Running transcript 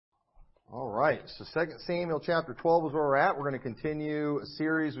All right, so 2 Samuel chapter 12 is where we're at. We're going to continue a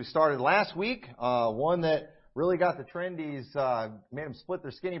series we started last week, one that really got the trendies, made them split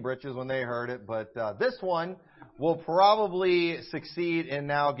their skinny britches when they heard it, but this one will probably succeed in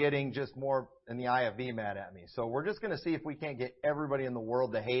now getting just more in the IFB mad at me. So we're just going to see if we can't get everybody in the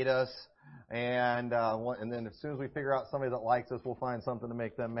world to hate us, and then as soon as we figure out somebody that likes us, we'll find something to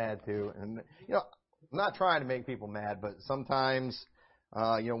make them mad too. And, you know, I'm not trying to make people mad, but sometimes...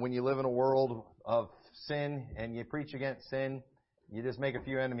 when you live in a world of sin and you preach against sin, you just make a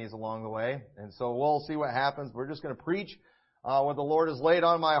few enemies along the way. And so we'll see what happens. We're just going to preach what the Lord has laid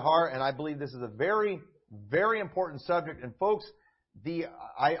on my heart, and I believe this is a very, very important subject. And folks,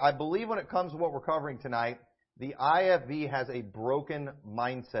 I believe when it comes to what we're covering tonight, the IFB has a broken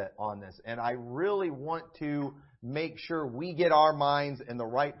mindset on this. And I really want to make sure we get our minds in the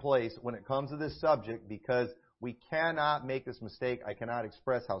right place when it comes to this subject, because we cannot make this mistake. I cannot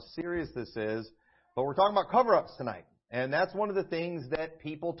express how serious this is. But we're talking about cover-ups tonight. And that's one of the things that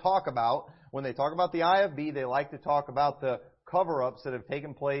people talk about. When they talk about the IFB, they like to talk about the cover-ups that have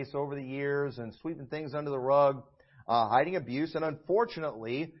taken place over the years and sweeping things under the rug, hiding abuse. And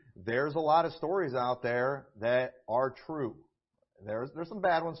unfortunately, there's a lot of stories out there that are true. There's some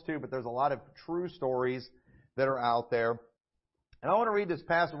bad ones too, but there's a lot of true stories that are out there. And I want to read this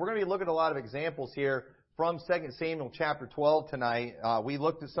passage. We're going to be looking at a lot of examples here from 2 Samuel chapter 12 tonight. We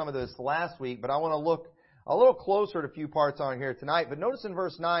looked at some of this last week, but I want to look a little closer at a few parts on here tonight. But notice in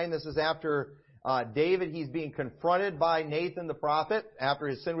verse 9, this is after David, he's being confronted by Nathan the prophet after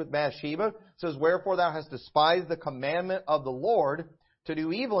his sin with Bathsheba. It says, "Wherefore thou hast despised the commandment of the Lord to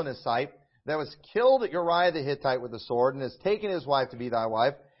do evil in his sight. Thou hast killed Uriah the Hittite with the sword, and hast taken his wife to be thy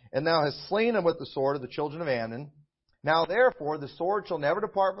wife, and thou hast slain him with the sword of the children of Ammon. Now therefore the sword shall never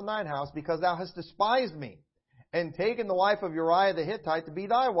depart from thine house, because thou hast despised me, and taken the wife of Uriah the Hittite to be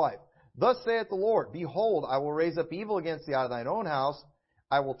thy wife. Thus saith the Lord, Behold, I will raise up evil against thee out of thine own house.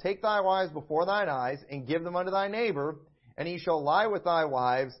 I will take thy wives before thine eyes, and give them unto thy neighbor, and he shall lie with thy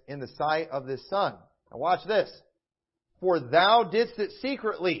wives in the sight of this sun." Now watch this. "For thou didst it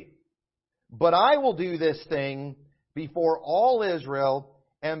secretly, but I will do this thing before all Israel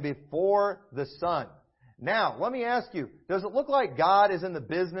and before the sun." Now, let me ask you, does it look like God is in the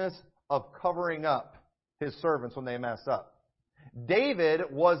business of covering up His servants when they mess up?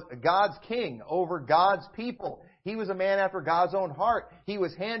 David was God's king over God's people. He was a man after God's own heart. He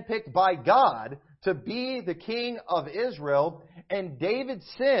was handpicked by God to be the king of Israel, and David's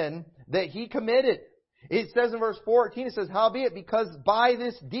sin that he committed. It says in verse 14, it says, "Howbeit, because by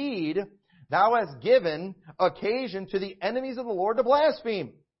this deed thou hast given occasion to the enemies of the Lord to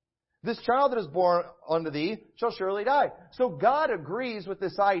blaspheme. This child that is born unto thee shall surely die." So God agrees with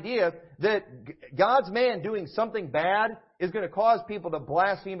this idea that God's man doing something bad is going to cause people to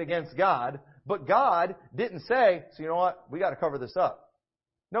blaspheme against God. But God didn't say, "So you know what? We got to cover this up."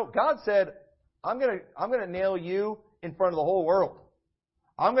 No, God said, I'm going to nail you in front of the whole world.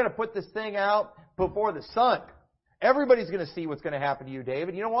 I'm going to put this thing out before the sun. Everybody's going to see what's going to happen to you,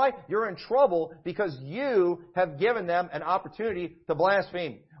 David. You know why? You're in trouble because you have given them an opportunity to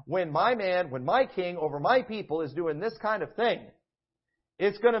blaspheme. When my man, when my king over my people is doing this kind of thing,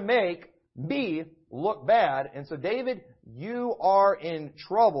 it's going to make me look bad. And so, David, you are in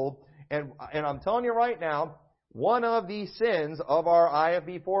trouble. And I'm telling you right now, one of the sins of our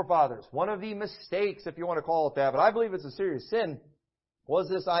IFB forefathers, one of the mistakes, if you want to call it that, but I believe it's a serious sin, was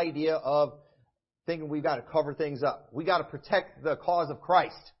this idea of thinking we've got to cover things up. We got to protect the cause of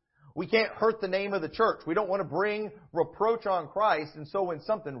Christ. We can't hurt the name of the church. We don't want to bring reproach on Christ. And so when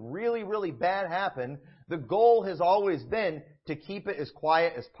something really, really bad happened, the goal has always been to keep it as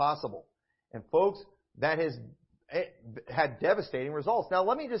quiet as possible. And folks, that has had devastating results. Now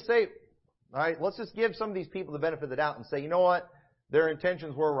let me just say, all right, let's just give some of these people the benefit of the doubt and say, you know what? Their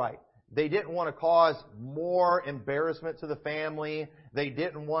intentions were right. They didn't want to cause more embarrassment to the family. They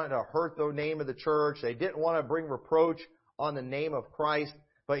didn't want to hurt the name of the church. They didn't want to bring reproach on the name of Christ.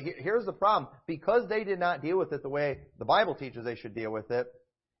 But here's the problem. Because they did not deal with it the way the Bible teaches they should deal with it,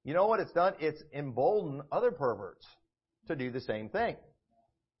 you know what it's done? It's emboldened other perverts to do the same thing.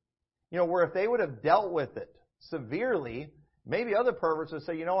 You know, where if they would have dealt with it severely, maybe other perverts would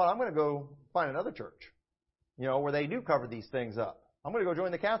say, you know what, I'm going to go find another church, you know, where they do cover these things up. I'm going to go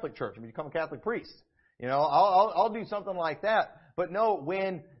join the Catholic Church and become a Catholic priest. You know, I'll do something like that. But no,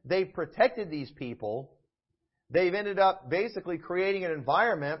 when they protected these people, they've ended up basically creating an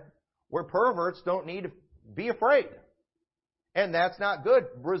environment where perverts don't need to be afraid. And that's not good,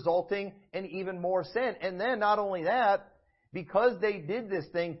 resulting in even more sin. And then not only that, because they did this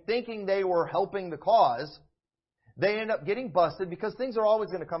thing thinking they were helping the cause, they end up getting busted because things are always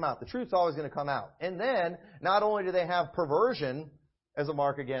going to come out. The truth's always going to come out. And then, not only do they have perversion as a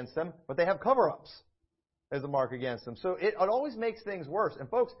mark against them, but they have cover-ups as a mark against them. So it always makes things worse. And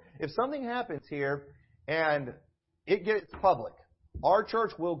folks, if something happens here and it gets public, our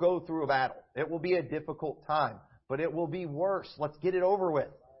church will go through a battle. It will be a difficult time, but it will be worse. Let's get it over with.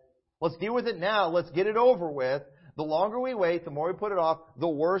 Let's deal with it now. Let's get it over with. The longer we wait, the more we put it off, the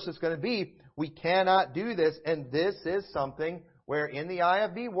worse it's going to be. We cannot do this, and this is something where in the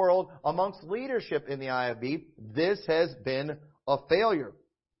IFB world, amongst leadership in the IFB, this has been a failure.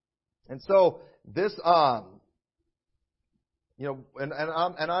 And so this, I don't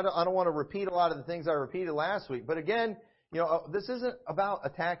want to repeat a lot of the things I repeated last week, but again, this isn't about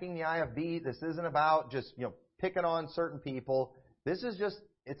attacking the IFB. This isn't about just, picking on certain people. This is just,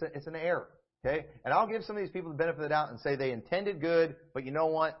 it's an error. Okay? And I'll give some of these people the benefit of the doubt and say they intended good, but you know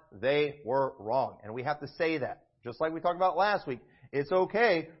what? They were wrong. And we have to say that. Just like we talked about last week. It's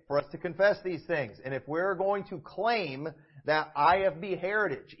okay for us to confess these things. And if we're going to claim that IFB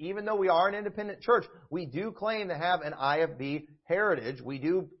heritage, even though we are an independent church, we do claim to have an IFB heritage. We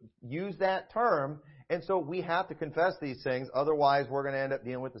do use that term. And so we have to confess these things. Otherwise, we're going to end up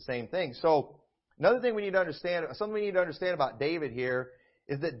dealing with the same thing. So another thing we need to understand, something we need to understand about David here,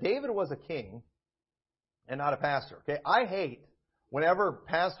 is that David was a king and not a pastor. Okay, I hate whenever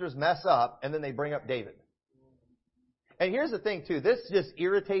pastors mess up and then they bring up David. And here's the thing too, this just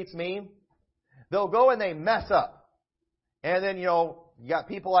irritates me. They'll go and they mess up. And then, you got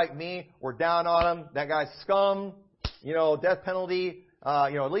people like me, we're down on him, that guy's scum, death penalty,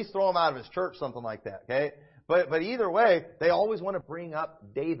 at least throw him out of his church, something like that, okay? But either way, they always want to bring up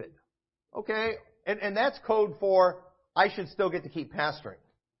David. Okay? And that's code for, I should still get to keep pastoring.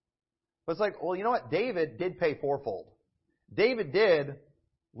 But it's like, well, you know what? David did pay fourfold. David did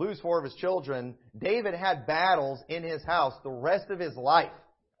lose 4 of his children. David had battles in his house the rest of his life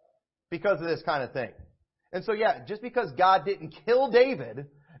because of this kind of thing. And so, yeah, just because God didn't kill David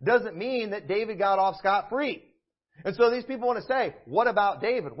doesn't mean that David got off scot-free. And so these people want to say, what about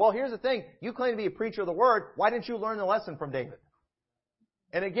David? Well, here's the thing. You claim to be a preacher of the Word. Why didn't you learn the lesson from David?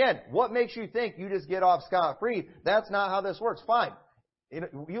 And again, what makes you think you just get off scot-free? That's not how this works. Fine.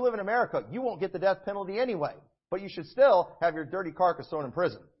 You live in America. You won't get the death penalty anyway. But you should still have your dirty carcass thrown in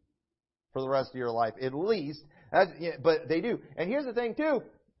prison for the rest of your life, at least. But they do. And here's the thing, too.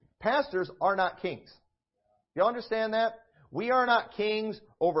 Pastors are not kings. You understand that? We are not kings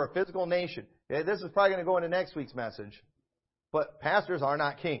over a physical nation. Okay? This is probably going to go into next week's message. But pastors are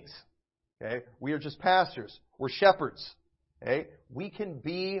not kings. Okay? We are just pastors. We're shepherds. Okay? We can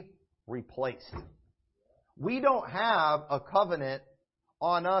be replaced. We don't have a covenant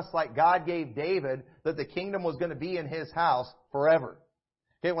on us like God gave David that the kingdom was going to be in his house forever.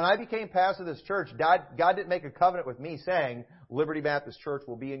 Okay, when I became pastor of this church, God didn't make a covenant with me saying Liberty Baptist Church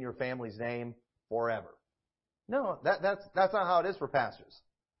will be in your family's name forever. No, that's not how it is for pastors.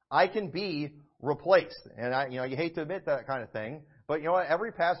 I can be replaced. And you hate to admit that kind of thing, but you know what?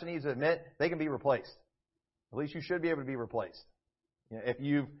 Every pastor needs to admit they can be replaced. At least you should be able to be replaced.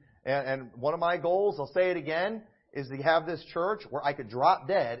 And one of my goals, I'll say it again, is to have this church where I could drop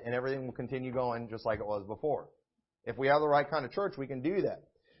dead and everything will continue going just like it was before. If we have the right kind of church, we can do that.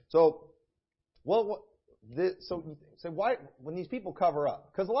 So, why, when these people cover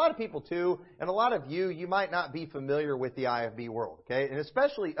up? Because a lot of people too, and a lot of you might not be familiar with the IFB world, okay? And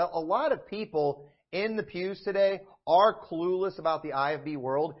especially a lot of people in the pews today are clueless about the IFB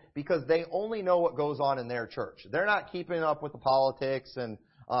world because they only know what goes on in their church. They're not keeping up with the politics and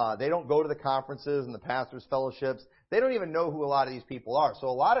they don't go to the conferences and the pastors' fellowships. They don't even know who a lot of these people are. So a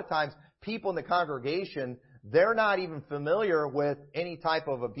lot of times, people in the congregation, they're not even familiar with any type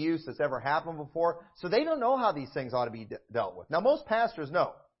of abuse that's ever happened before. So they don't know how these things ought to be dealt with. Now, most pastors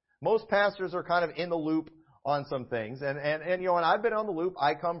know. Most pastors are kind of in the loop on some things. And I've been on the loop.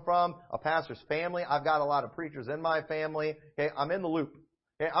 I come from a pastor's family. I've got a lot of preachers in my family. Okay, I'm in the loop.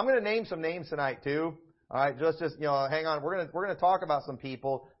 Okay, I'm going to name some names tonight too. All right, just hang on. We're going to talk about some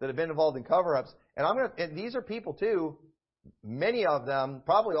people that have been involved in cover-ups, and these are people too. Many of them,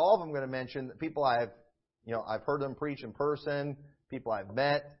 probably all of them, I'm going to mention people I've heard them preach in person, people I've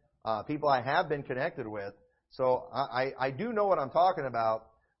met, people I have been connected with. So I do know what I'm talking about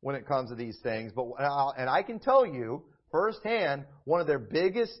when it comes to these things. And I can tell you firsthand, one of their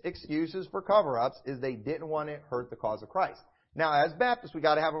biggest excuses for cover-ups is they didn't want to hurt the cause of Christ. Now, as Baptists, we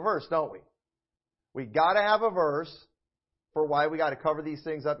got to have a verse, don't we? We got to have a verse for why we got to cover these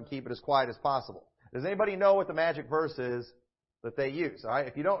things up and keep it as quiet as possible. Does anybody know what the magic verse is that they use? All right,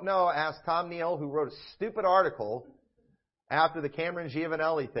 if you don't know, ask Tom Neal, who wrote a stupid article after the Cameron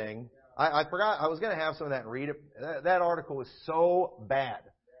Giovanelli thing I forgot, I was going to have some of that and read it. That article was so bad.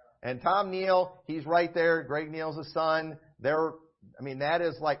 And Tom Neal, he's right there. Greg Neal's his son. That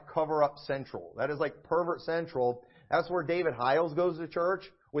is like Coverup Central. That is like Pervert Central. That's where David Hiles goes to church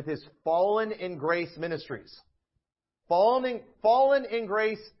with his Fallen in Grace Ministries. Fallen in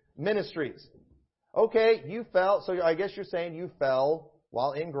Grace Ministries. Okay, you fell, so I guess you're saying you fell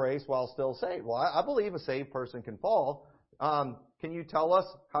while in grace while still saved. Well, I believe a saved person can fall. Can you tell us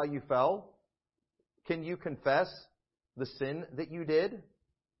how you fell? Can you confess the sin that you did?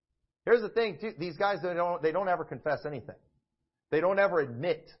 Here's the thing, too. These guys, they don't ever confess anything. They don't ever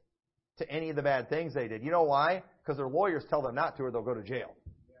admit to any of the bad things they did. You know why? Because their lawyers tell them not to, or they'll go to jail.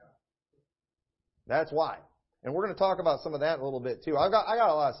 That's why. And we're going to talk about some of that a little bit too. I got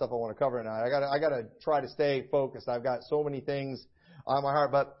a lot of stuff I want to cover tonight. I got to try to stay focused. I've got so many things on my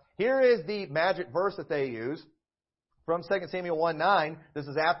heart. But here is the magic verse that they use from 2 Samuel 1:9. This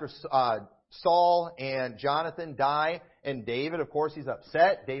is after Saul and Jonathan die, and David, of course, he's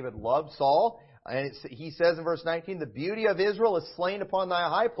upset. David loved Saul. And he says in verse 19, "The beauty of Israel is slain upon thy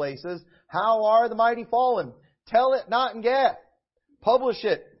high places. How are the mighty fallen? Tell it not in Gath. Publish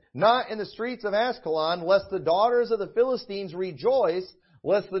it not in the streets of Ashkelon, lest the daughters of the Philistines rejoice,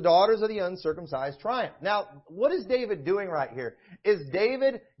 lest the daughters of the uncircumcised triumph." Now, what is David doing right here? Is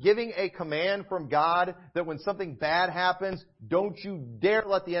David giving a command from God that when something bad happens, don't you dare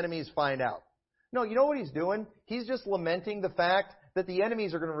let the enemies find out? No, you know what he's doing? He's just lamenting the fact that the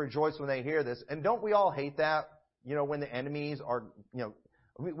enemies are going to rejoice when they hear this. And don't we all hate that? You know, when the enemies are, you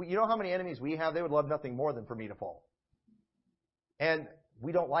know how many enemies we have? They would love nothing more than for me to fall. And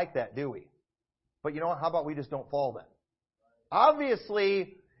we don't like that, do we? But you know what? How about we just don't fall then?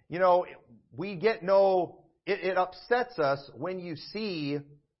 Obviously, we get it upsets us when you see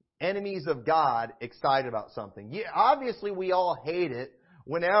enemies of God excited about something. Yeah, obviously, we all hate it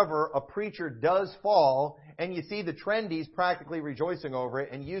whenever a preacher does fall and you see the trendies practically rejoicing over it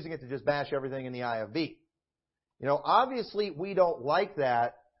and using it to just bash everything in the IFB. Obviously we don't like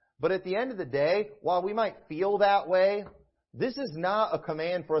that, but at the end of the day, while we might feel that way, this is not a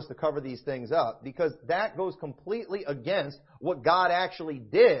command for us to cover these things up, because that goes completely against what God actually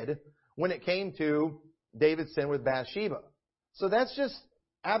did when it came to David's sin with Bathsheba. So that's just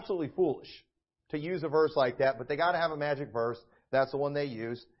absolutely foolish to use a verse like that, but they got to have a magic verse. That's the one they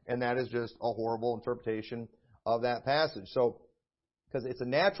use, and that is just a horrible interpretation of that passage. So, because it's a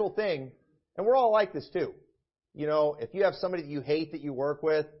natural thing, and we're all like this too. If you have somebody that you hate that you work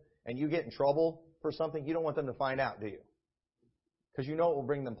with, and you get in trouble for something, you don't want them to find out, do you? Because you know it will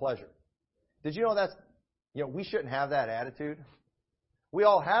bring them pleasure. Did you know we shouldn't have that attitude? We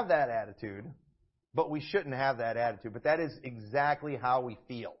all have that attitude, but we shouldn't have that attitude. But that is exactly how we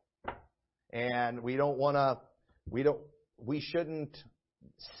feel. And we shouldn't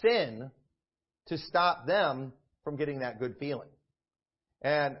sin to stop them from getting that good feeling.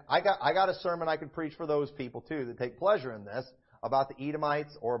 And I got a sermon I could preach for those people too that take pleasure in this, about the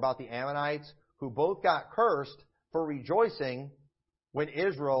Edomites or about the Ammonites, who both got cursed for rejoicing when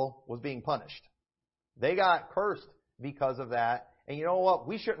Israel was being punished. They got cursed because of that. And you know what?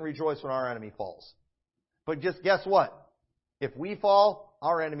 We shouldn't rejoice when our enemy falls. But just guess what? If we fall,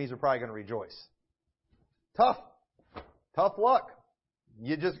 our enemies are probably going to rejoice. Tough luck.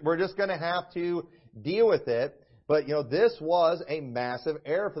 We're just going to have to deal with it. But, this was a massive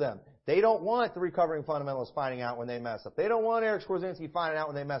error for them. They don't want the recovering fundamentalists finding out when they mess up. They don't want Eric Skwarczynski finding out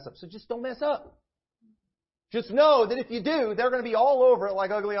when they mess up. So just don't mess up. Just know that if you do, they're going to be all over it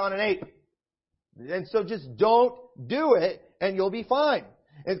like ugly on an ape. And so just don't do it, and you'll be fine.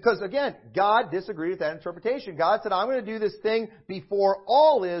 And because, again, God disagreed with that interpretation. God said, I'm going to do this thing before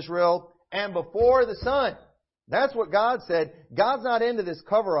all Israel and before the sun. That's what God said. God's not into this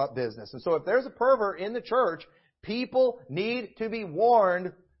cover-up business. And so if there's a pervert in the church, people need to be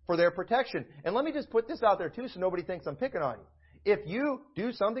warned for their protection. And let me just put this out there too so nobody thinks I'm picking on you. If you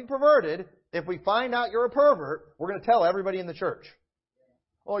do something perverted, if we find out you're a pervert, we're going to tell everybody in the church.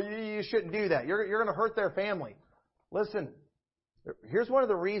 Oh, you shouldn't do that. You're going to hurt their family. Listen, here's one of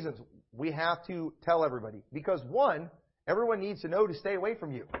the reasons we have to tell everybody. Because one, everyone needs to know to stay away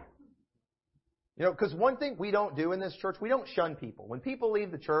from you. Because one thing we don't do in this church, we don't shun people. When people leave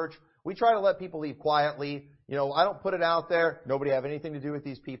the church, we try to let people leave quietly. I don't put it out there. Nobody have anything to do with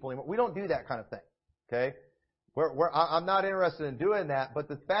these people anymore. We don't do that kind of thing. Okay? I'm not interested in doing that. But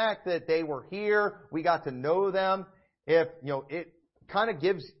the fact that they were here, we got to know them. It kind of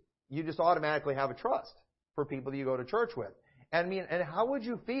gives you just automatically have a trust for people that you go to church with. And how would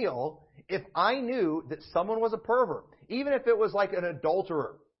you feel if I knew that someone was a pervert, even if it was like an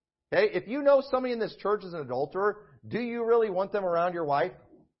adulterer? Okay, if you know somebody in this church is an adulterer, do you really want them around your wife?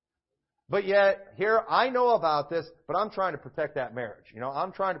 But yet, here, I know about this, but I'm trying to protect that marriage.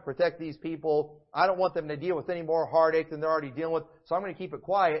 I'm trying to protect these people. I don't want them to deal with any more heartache than they're already dealing with, so I'm going to keep it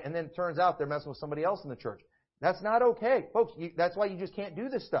quiet, and then it turns out they're messing with somebody else in the church. That's not okay. Folks, that's why you just can't do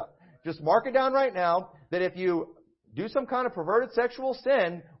this stuff. Just mark it down right now that if you do some kind of perverted sexual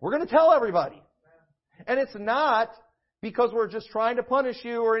sin, we're going to tell everybody. And it's not because we're just trying to punish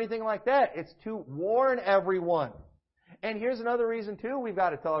you or anything like that. It's to warn everyone. And here's another reason, too, we've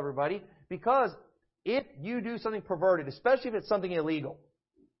got to tell everybody. Because if you do something perverted, especially if it's something illegal,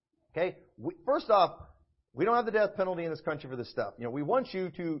 okay, first off, we don't have the death penalty in this country for this stuff. We want you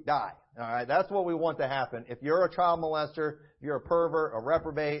to die. All right, that's what we want to happen. If you're a child molester, if you're a pervert, a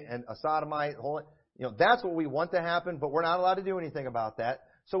reprobate, and a sodomite, that's what we want to happen, but we're not allowed to do anything about that.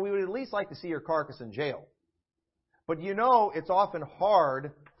 So we would at least like to see your carcass in jail. But it's often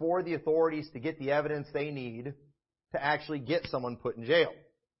hard for the authorities to get the evidence they need to actually get someone put in jail.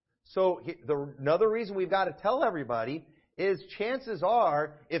 So another reason we've got to tell everybody is chances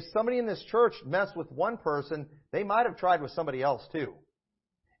are if somebody in this church messed with one person, they might have tried with somebody else too.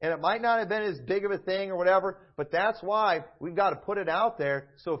 And it might not have been as big of a thing or whatever, but that's why we've got to put it out there.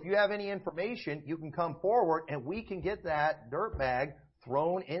 So if you have any information, you can come forward and we can get that dirtbag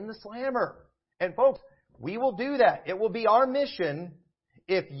thrown in the slammer. And folks, we will do that. It will be our mission.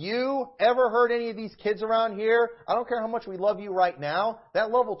 If you ever hurt any of these kids around here, I don't care how much we love you right now, that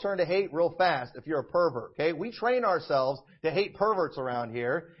love will turn to hate real fast if you're a pervert, okay? We train ourselves to hate perverts around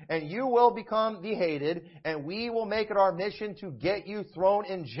here, and you will become the hated, and we will make it our mission to get you thrown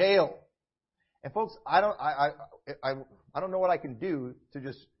in jail. And folks, I don't know what I can do to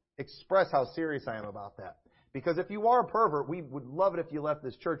just express how serious I am about that. Because if you are a pervert, we would love it if you left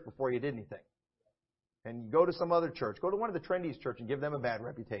this church before you did anything. And you go to some other church. Go to one of the trendies church and give them a bad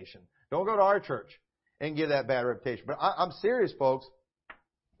reputation. Don't go to our church and give that bad reputation. But I'm serious, folks.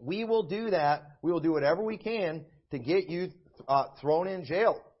 We will do that. We will do whatever we can to get you thrown in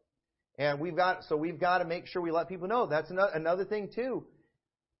jail. And we've got to make sure we let people know. That's another thing too.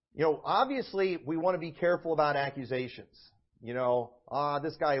 Obviously we want to be careful about accusations.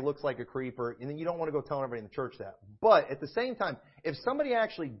 This guy looks like a creeper, and then you don't want to go telling everybody in the church that. But at the same time, if somebody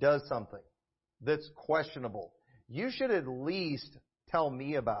actually does something that's questionable, you should at least tell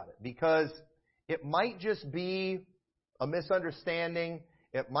me about it, because it might just be a misunderstanding.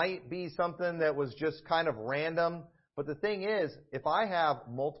 It might be something that was just kind of random. But the thing is, if I have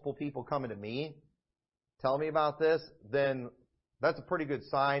multiple people coming to me, tell me about this, then that's a pretty good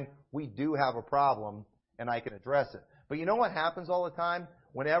sign we do have a problem and I can address it. But you know what happens all the time?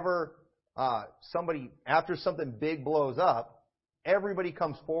 Whenever after something big blows up, everybody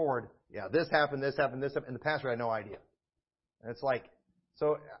comes forward. Yeah, this happened, and the pastor had no idea. And it's like,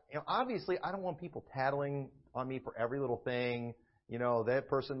 so, obviously I don't want people tattling on me for every little thing. That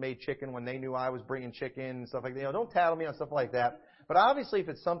person made chicken when they knew I was bringing chicken and stuff like that. Don't tattle me on stuff like that. But obviously if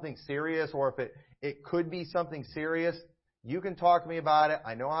it's something serious, or if it could be something serious, you can talk to me about it.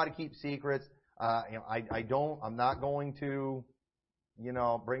 I know how to keep secrets. I'm not going to,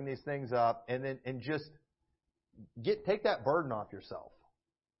 bring these things up, and just take that burden off yourself.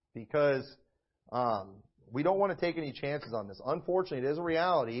 Because we don't want to take any chances on this. Unfortunately, it is a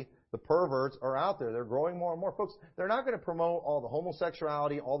reality. The perverts are out there. They're growing more and more. Folks, they're not going to promote all the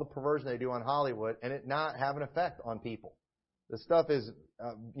homosexuality, all the perversion they do on Hollywood, and it not have an effect on people. This stuff is,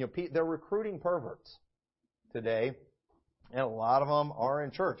 they're recruiting perverts today, and a lot of them are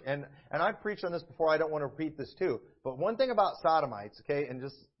in church. And I've preached on this before. I don't want to repeat this too. But one thing about sodomites, okay, and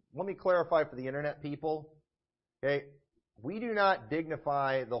just let me clarify for the internet people, okay, we do not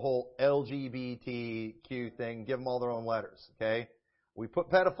dignify the whole LGBTQ thing, give them all their own letters, okay? We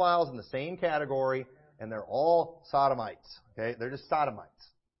put pedophiles in the same category, and they're all sodomites, okay? They're just sodomites.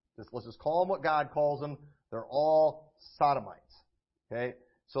 Let's just call them what God calls them. They're all sodomites, okay?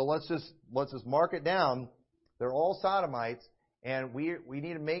 So let's just mark it down. They're all sodomites, and we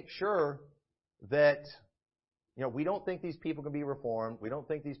need to make sure that, we don't think these people can be reformed. We don't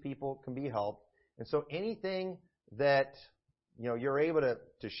think these people can be helped. And so anything that, you're able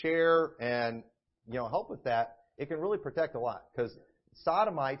to share and, help with that, it can really protect a lot. Because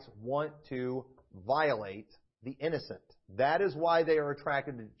sodomites want to violate the innocent. That is why they are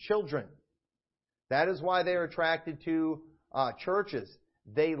attracted to children. That is why they are attracted to churches.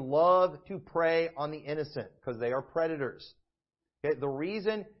 They love to prey on the innocent because they are predators. Okay? The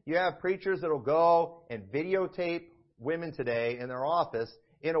reason you have preachers that will go and videotape women today in their office,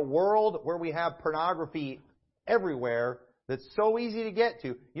 in a world where we have pornography everywhere that's so easy to get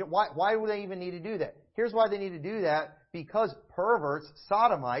to, why would they even need to do that? Here's why they need to do that. Because perverts,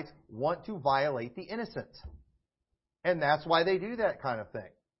 sodomites, want to violate the innocent. And that's why they do that kind of thing.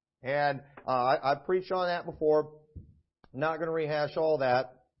 And I've preached on that before. Not going to rehash all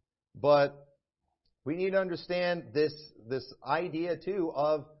that. But we need to understand this idea, too,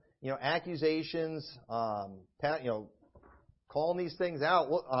 of, accusations, calling these things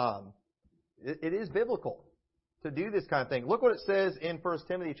out. It is biblical to do this kind of thing. Look what it says in 1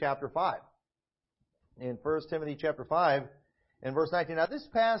 Timothy chapter 5. In 1 Timothy chapter 5 and verse 19. Now, this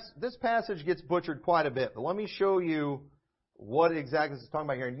passage gets butchered quite a bit, but let me show you what exactly this is talking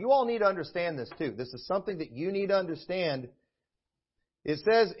about here. And you all need to understand this, too. This is something that you need to understand. It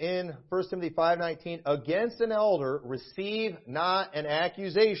says in 1 Timothy 5:19, against an elder receive not an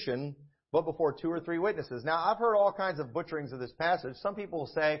accusation, but before 2 or 3 witnesses. Now, I've heard all kinds of butcherings of this passage. Some people will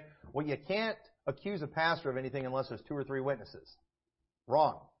say, well, you can't accuse a pastor of anything unless there's 2 or 3 witnesses.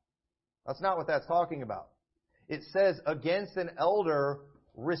 Wrong. That's not what that's talking about. It says, against an elder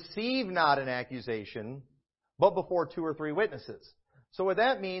receive not an accusation, but before 2 or 3 witnesses. So what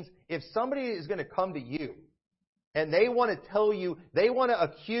that means, if somebody is going to come to you, and they want to tell you, they want to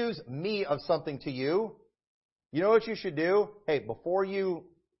accuse me of something to you, you know what you should do? Hey, before you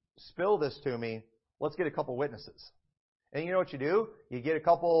spill this to me, let's get a couple witnesses. And you know what you do? You get a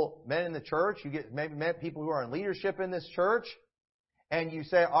couple men in the church, you get maybe people who are in leadership in this church, and you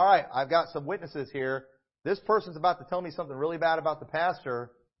say, all right, I've got some witnesses here. This person's about to tell me something really bad about the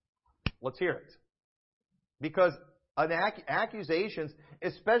pastor. Let's hear it. Because accusations,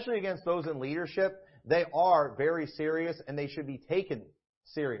 especially against those in leadership, they are very serious and they should be taken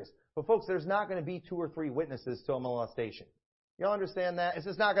serious. But folks, there's not going to be 2 or 3 witnesses to a molestation. You all understand that? It's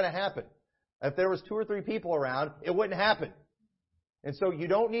just not going to happen. If there was 2 or 3 people around, it wouldn't happen. And so you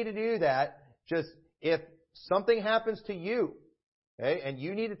don't need to do that. Just if something happens to you, okay, and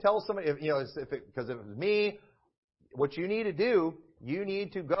you need to tell somebody, because if it was me, what you need to do, you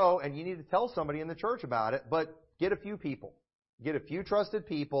need to go and you need to tell somebody in the church about it, but get a few people. Get a few trusted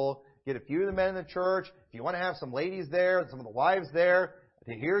people. Get a few of the men in the church. If you want to have some ladies there, some of the wives there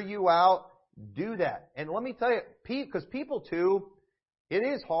to hear you out, do that. And let me tell you, because people too, it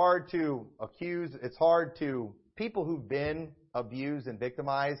is hard to accuse. It's hard to, people who've been abused and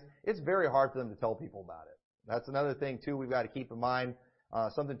victimized, it's very hard for them to tell people about it. That's another thing too we've got to keep in mind.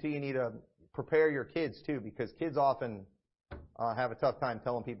 Something too you need to prepare your kids too, because kids often have a tough time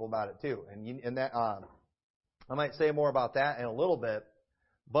telling people about it too. And that I might say more about that in a little bit.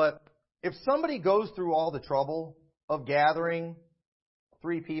 But if somebody goes through all the trouble of gathering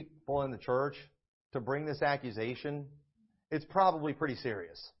 3 people in the church to bring this accusation, it's probably pretty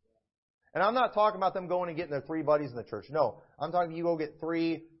serious. And I'm not talking about them going and getting their 3 buddies in the church. No, I'm talking you go get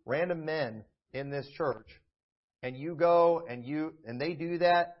 3 random men in this church, and you go and they do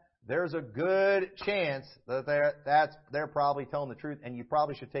that. There's a good chance that they're probably telling the truth, and you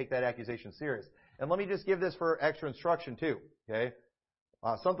probably should take that accusation serious. And let me just give this for extra instruction too. Okay.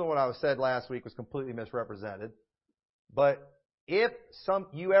 Something what I said last week was completely misrepresented. But if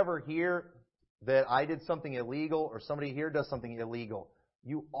you ever hear that I did something illegal or somebody here does something illegal,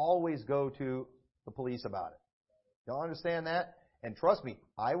 you always go to the police about it. Y'all understand that? And trust me,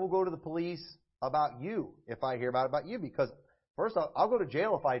 I will go to the police about you if I hear about you, because first I'll go to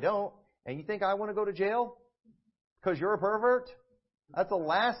jail if I don't. And you think I want to go to jail because you're a pervert? That's the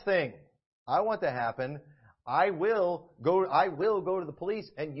last thing I want to happen. I will go to the police,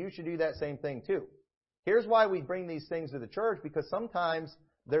 and you should do that same thing too. Here's why we bring these things to the church, because sometimes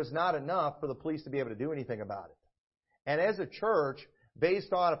there's not enough for the police to be able to do anything about it. And as a church,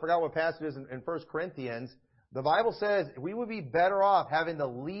 based on, I forgot what passage it is in 1 Corinthians, the Bible says we would be better off having the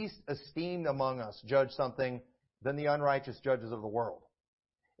least esteemed among us judge something than the unrighteous judges of the world.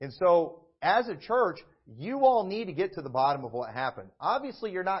 And so, as a church, you all need to get to the bottom of what happened.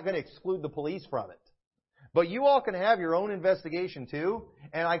 Obviously, you're not going to exclude the police from it. But you all can have your own investigation too,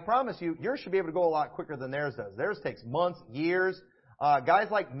 and I promise you, yours should be able to go a lot quicker than theirs does. Theirs takes months, years. Guys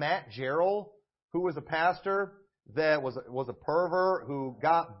like Matt Jarrell, who was a pastor that was a pervert, who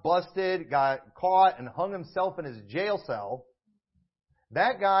got busted, got caught, and hung himself in his jail cell.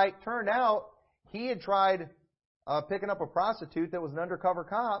 That guy, turned out, he had tried picking up a prostitute that was an undercover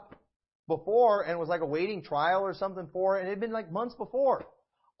cop before, and was like awaiting trial or something for it, and it had been like months before.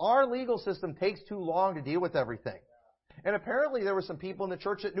 Our legal system takes too long to deal with everything. And apparently there were some people in the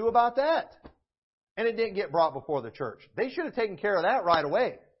church that knew about that. And it didn't get brought before the church. They should have taken care of that right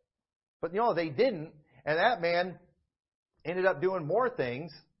away. But they didn't. And that man ended up doing more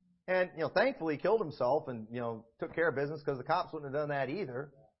things. And, thankfully killed himself and, took care of business, because the cops wouldn't have done that either.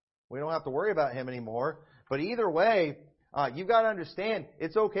 We don't have to worry about him anymore. But either way, you've got to understand,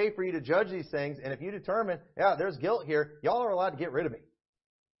 it's okay for you to judge these things. And if you determine, there's guilt here, y'all are allowed to get rid of me.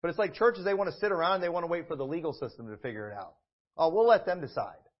 But it's like churches, they want to sit around and they want to wait for the legal system to figure it out. Oh, we'll let them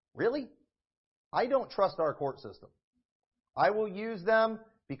decide. Really? I don't trust our court system. I will use them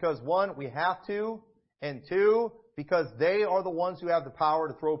because, one, we have to, and two, because they are the ones who have the power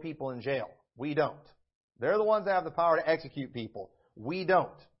to throw people in jail. We don't. They're the ones that have the power to execute people. We don't.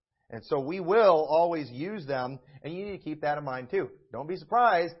 And so we will always use them, and you need to keep that in mind too. Don't be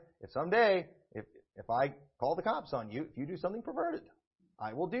surprised if someday, if I call the cops on you, if you do something perverted.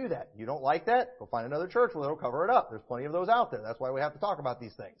 I will do that. You don't like that? Go find another church where they'll cover it up. There's plenty of those out there. That's why we have to talk about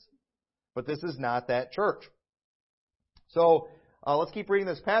these things. But this is not that church. So let's keep reading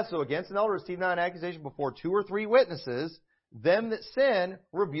this passage. So against an elder receive not an accusation before 2 or 3 witnesses. Them that sin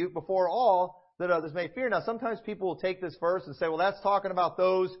rebuke before all, that others may fear. Now sometimes people will take this verse and say, well, that's talking about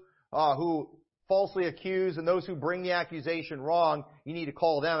those who falsely accuse and those who bring the accusation wrong. You need to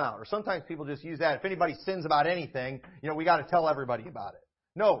call them out. Or sometimes people just use that. If anybody sins about anything, we got to tell everybody about it.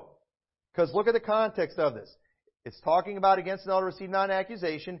 No. Because look at the context of this. It's talking about against an elder receive not an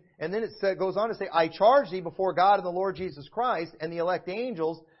accusation, and then it goes on to say, I charge thee before God and the Lord Jesus Christ and the elect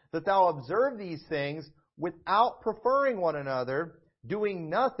angels that thou observe these things without preferring one another, doing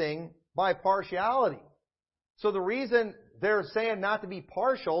nothing by partiality. So the reason they're saying not to be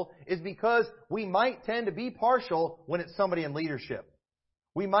partial is because we might tend to be partial when it's somebody in leadership.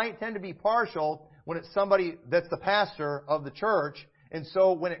 We might tend to be partial when it's somebody that's the pastor of the church. And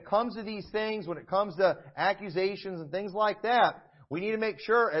so when it comes to these things, when it comes to accusations and things like that, we need to make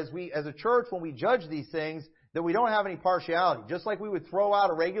sure as a church, when we judge these things, that we don't have any partiality. Just like we would throw out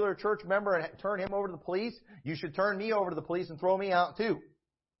a regular church member and turn him over to the police, you should turn me over to the police and throw me out too.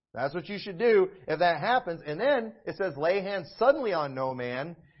 That's what you should do if that happens. And then it says, lay hands suddenly on no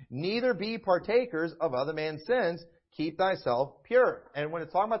man, neither be partakers of other man's sins. Keep thyself pure. And when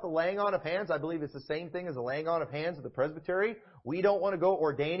it's talking about the laying on of hands, I believe it's the same thing as the laying on of hands of the presbytery. We don't want to go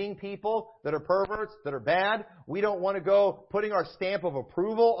ordaining people that are perverts, that are bad. We don't want to go putting our stamp of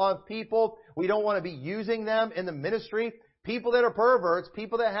approval on people. We don't want to be using them in the ministry. People that are perverts,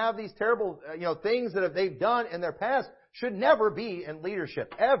 people that have these terrible, things that they've done in their past should never be in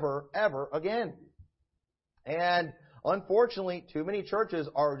leadership. Ever, ever again. And unfortunately, too many churches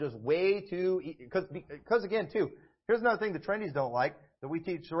are just way too, because again, too, here's another thing the trendies don't like, that we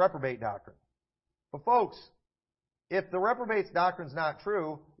teach the reprobate doctrine. But folks, if the reprobate's doctrine's not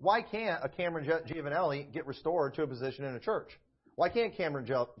true, why can't a Cameron Giovanelli get restored to a position in a church? Why can't Cameron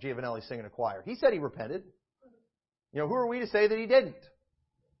Giovanelli sing in a choir? He said he repented. Who are we to say that he didn't?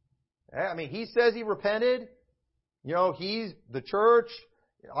 I mean, he says he repented. The church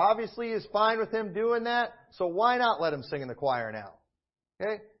obviously is fine with him doing that. So why not let him sing in the choir now?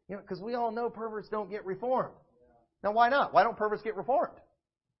 Okay? Because we all know perverts don't get reformed. Now why not? Why don't perverts get reformed?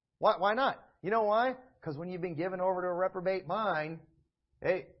 Why not? You know why? Because when you've been given over to a reprobate mind,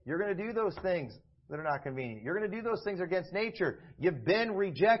 hey, you're going to do those things that are not convenient. You're going to do those things against nature. You've been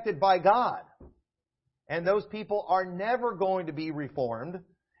rejected by God. And those people are never going to be reformed.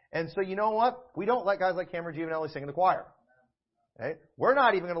 And so you know what? We don't let guys like Cameron Giovanelli sing in the choir. Okay? We're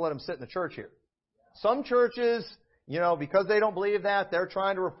not even going to let them sit in the church here. Some churches, because they don't believe that, they're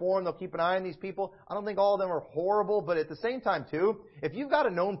trying to reform, they'll keep an eye on these people. I don't think all of them are horrible, but at the same time too, if you've got a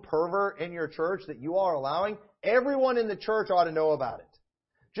known pervert in your church that you are allowing, everyone in the church ought to know about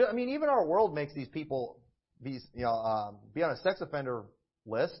it. Even our world makes these people, be on a sex offender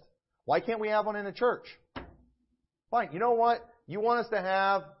list. Why can't we have one in the church? Fine. You know what? You want us to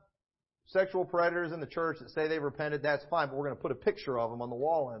have sexual predators in the church that say they repented, that's fine, but we're going to put a picture of them on the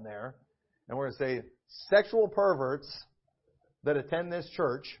wall in there. And we're going to say, sexual perverts that attend this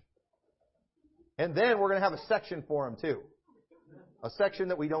church. And then we're going to have a section for them too. A section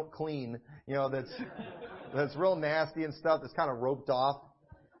that we don't clean, that's real nasty and stuff, that's kind of roped off.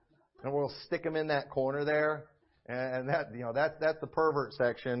 And we'll stick them in that corner there. And that's the pervert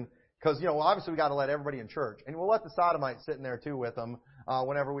section. Because, obviously we got to let everybody in church. And we'll let the sodomites sit in there too with them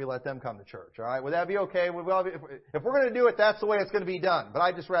whenever we let them come to church. All right? Would that be okay? If we're going to do it, that's the way it's going to be done. But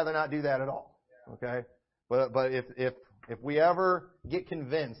I'd just rather not do that at all. Okay? But if we ever get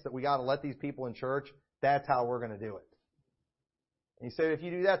convinced that we got to let these people in church, that's how we're going to do it. And you say, if you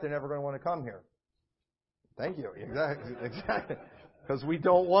do that, they're never going to want to come here. Thank you. Exactly. Because we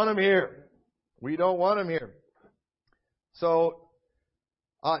don't want them here. We don't want them here. So,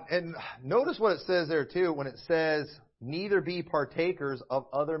 and notice what it says there too, when it says, neither be partakers of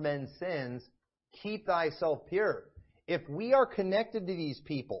other men's sins, keep thyself pure. If we are connected to these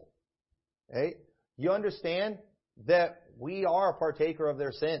people, okay, you understand that we are a partaker of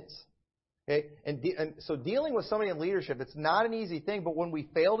their sins. Okay? And so dealing with somebody in leadership, it's not an easy thing, but when we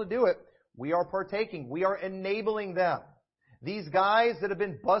fail to do it, we are partaking. We are enabling them. These guys that have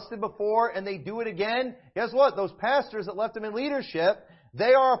been busted before and they do it again, guess what? Those pastors that left them in leadership,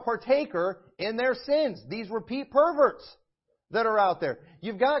 They are a partaker in their sins. These repeat perverts that are out there.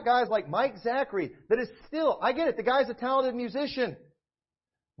 You've got guys like Mike Zachary that is still, I get it, the guy's a talented musician.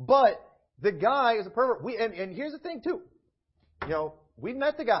 But the guy is a pervert. And here's the thing too. We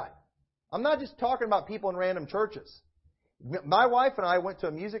met the guy. I'm not just talking about people in random churches. My wife and I went to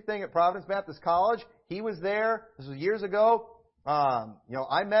a music thing at Providence Baptist College. He was there. This was years ago.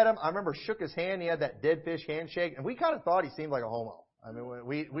 I met him. I remember shook his hand. He had that dead fish handshake. And we kind of thought he seemed like a homo. I mean,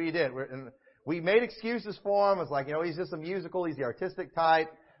 we did. We made excuses for him. It's like, he's just a musical. He's the artistic type.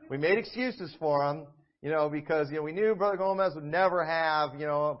 We made excuses for him, because, we knew Brother Gomez would never have,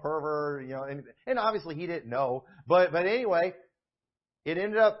 a pervert, and obviously he didn't know. But anyway, it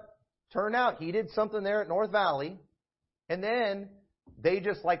turned out he did something there at North Valley, and then they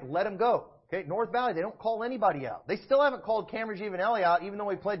just let him go. Okay, North Valley, they don't call anybody out. They still haven't called Cameron Giovanelli out, even though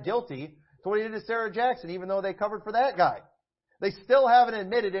he pled guilty to what he did to Sarah Jackson, even though they covered for that guy. They still haven't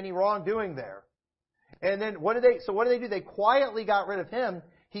admitted any wrongdoing there. And then what do they do? They quietly got rid of him.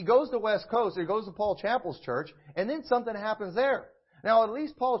 He goes to West Coast, or he goes to Paul Chappell's church, and then something happens there. Now, at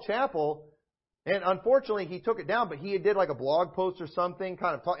least Paul Chappell, and unfortunately he took it down, but he did a blog post or something,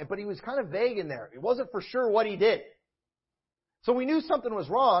 but he was kind of vague in there. It wasn't for sure what he did. So we knew something was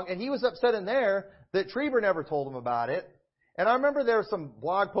wrong, and he was upset in there that Trieber never told him about it. And I remember there were some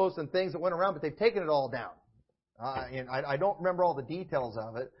blog posts and things that went around, but they've taken it all down. And I don't remember all the details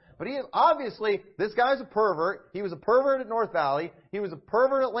of it. But obviously, this guy's a pervert. He was a pervert at North Valley. He was a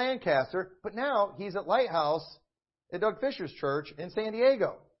pervert at Lancaster. But now he's at Lighthouse at Doug Fisher's church in San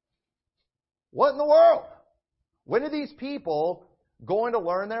Diego. What in the world? When are these people going to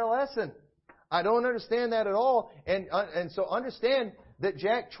learn their lesson? I don't understand that at all. And so understand that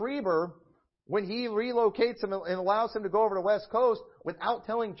Jack Trieber, when he relocates him and allows him to go over to West Coast without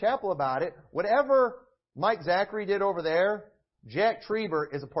telling Chappell about it, whatever Mike Zachary did over there, Jack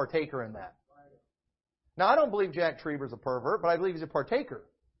Trieber is a partaker in that. Now, I don't believe Jack Trieber is a pervert, but I believe he's a partaker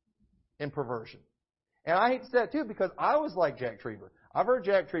in perversion. And I hate to say that too, because I was like Jack Trieber. I've heard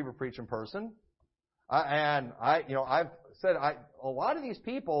Jack Trieber preach in person. I've said a lot of these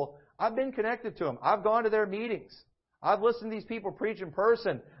people, I've been connected to them. I've gone to their meetings. I've listened to these people preach in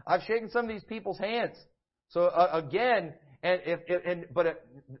person. I've shaken some of these people's hands. So again,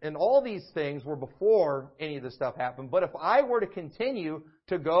 and all these things were before any of this stuff happened. But if I were to continue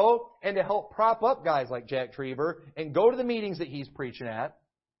to go and to help prop up guys like Jack Trieber and go to the meetings that he's preaching at,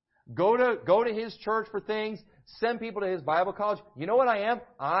 go to his church for things, send people to his Bible college, you know what I am?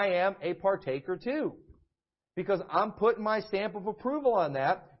 I am a partaker too. Because I'm putting my stamp of approval on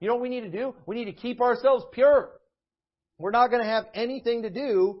that. You know what we need to do? We need to keep ourselves pure. We're not going to have anything to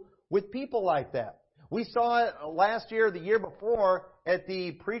do with people like that. We saw it last year, the year before, at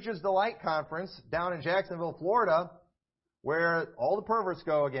the Preacher's Delight Conference down in Jacksonville, Florida, where all the perverts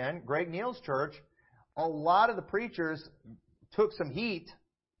go again, Greg Neal's church. A lot of the preachers took some heat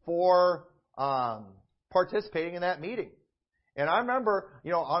for participating in that meeting. And I remember,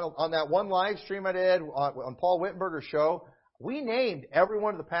 on that one live stream I did on Paul Wittenberger's show, we named every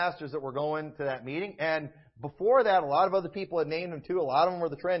one of the pastors that were going to that meeting. And before that, a lot of other people had named them too. A lot of them were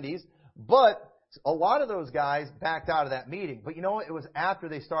the trendies. But a lot of those guys backed out of that meeting. But you know what? It was after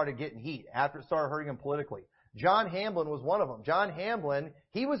they started getting heat, after it started hurting them politically. John Hamblin was one of them. John Hamblin,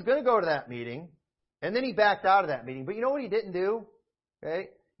 he was going to go to that meeting, and then he backed out of that meeting. But you know what he didn't do? Okay?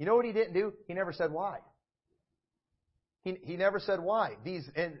 You know what he didn't do? He never said why. He never said why.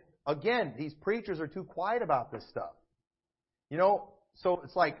 These preachers are too quiet about this stuff. So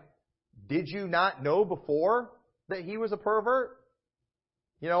it's like, did you not know before that he was a pervert?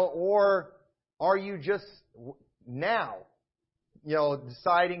 Or are you just now,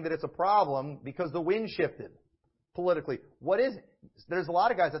 deciding that it's a problem because the wind shifted politically? What is it? There's a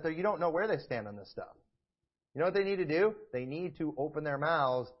lot of guys out there, you don't know where they stand on this stuff. You know what they need to do? They need to open their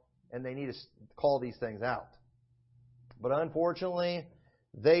mouths and they need to call these things out. But unfortunately,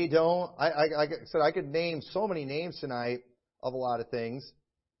 they don't. I said I could name so many names tonight of a lot of things.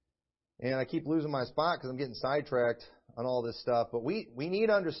 And I keep losing my spot because I'm getting sidetracked on all this stuff. But we need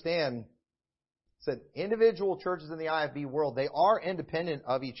to understand that individual churches in the IFB world, they are independent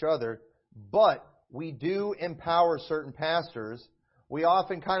of each other, but we do empower certain pastors. We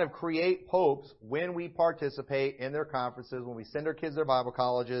often kind of create popes when we participate in their conferences, when we send our kids to their Bible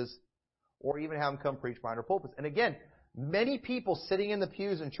colleges, or even have them come preach behind our pulpits. And again, many people sitting in the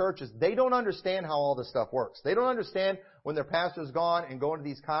pews in churches, they don't understand how all this stuff works. They don't understand when their pastor's gone and going to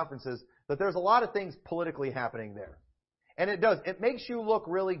these conferences that there's a lot of things politically happening there. And it does. It makes you look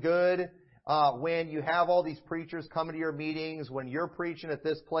really good when you have all these preachers coming to your meetings, when you're preaching at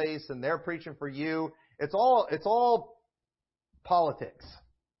this place and they're preaching for you. It's all politics.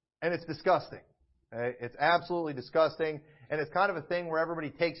 And it's disgusting. Okay? It's absolutely disgusting. And it's kind of a thing where everybody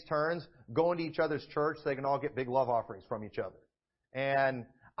takes turns going to each other's church so they can all get big love offerings from each other. And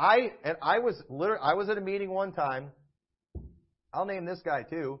I was at a meeting one time. I'll name this guy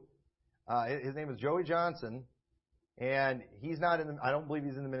too. His name is Joey Johnson. And he's not I don't believe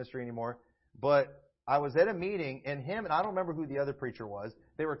he's in the ministry anymore. But I was at a meeting, and I don't remember who the other preacher was.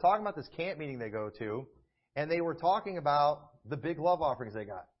 They were talking about this camp meeting they go to, and they were talking about the big love offerings they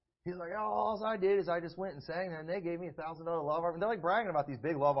got. He's like, oh, all I did is I just went and sang, and they gave me $1,000 love offering. They're like bragging about these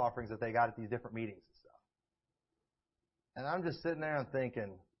big love offerings that they got at these different meetings and stuff. And I'm just sitting there and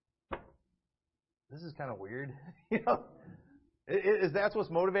thinking, this is kind of weird. Is that what's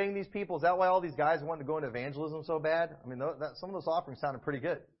motivating these people? Is that why all these guys wanted to go into evangelism so bad? I mean, some of those offerings sounded pretty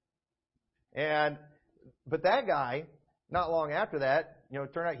good. But that guy, not long after that,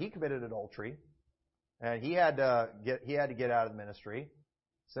 it turned out he committed adultery, and he had to get out of the ministry.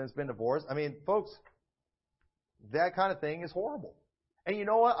 Since been divorced. I mean, folks, that kind of thing is horrible. And you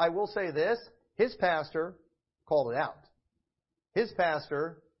know what? I will say this: his pastor called it out. His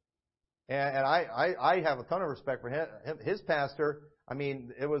pastor, and I have a ton of respect for him. His pastor, I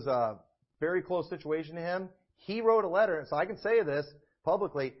mean, it was a very close situation to him. He wrote a letter, so I can say this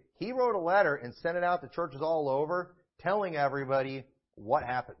publicly. He wrote a letter and sent it out to churches all over, telling everybody what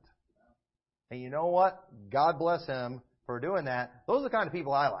happened. And you know what? God bless him for doing that. Those are the kind of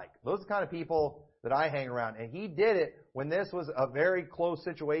people I like. Those are the kind of people that I hang around. And he did it when this was a very close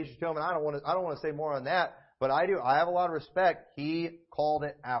situation to him. And I don't want to say more on that, but I do. I have a lot of respect. He called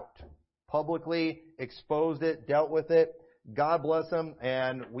it out publicly, exposed it, dealt with it. God bless him.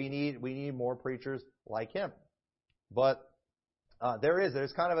 And we need more preachers like him. But it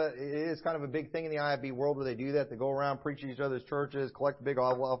is kind of a big thing in the IFB world where they do that. They go around preaching each other's churches, collect big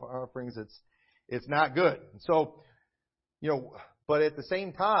offerings. It's not good. So, but at the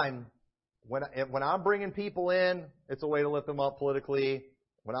same time, when I'm bringing people in, it's a way to lift them up politically.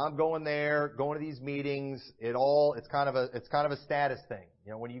 When I'm going to these meetings, it's kind of a status thing.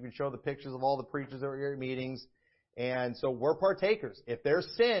 When you can show the pictures of all the preachers that are at your meetings, and so we're partakers. If there's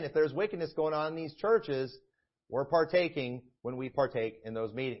sin, if there's wickedness going on in these churches, we're partaking when we partake in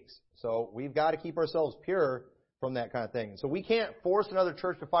those meetings. So we've got to keep ourselves pure from that kind of thing. So we can't force another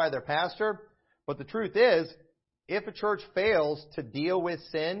church to fire their pastor, but the truth is, if a church fails to deal with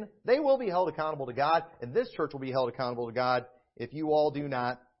sin, they will be held accountable to God, and this church will be held accountable to God if you all do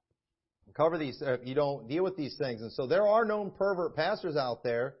not if you don't deal with these things. And so there are known pervert pastors out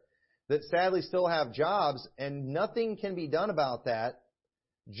there that sadly still have jobs, and nothing can be done about that.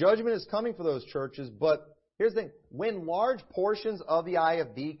 Judgment is coming for those churches, but here's the thing. When large portions of the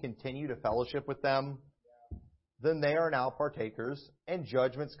IFB continue to fellowship with them, then they are now partakers, and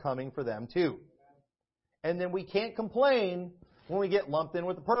judgment's coming for them too. And then we can't complain when we get lumped in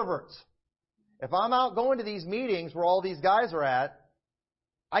with the perverts. If I'm out going to these meetings where all these guys are at,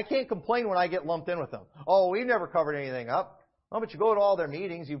 I can't complain when I get lumped in with them. Oh, we've never covered anything up. Oh, but you go to all their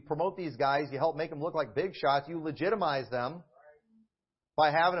meetings, you promote these guys, you help make them look like big shots, you legitimize them by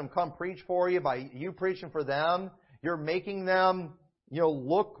having them come preach for you, by you preaching for them. You're making them,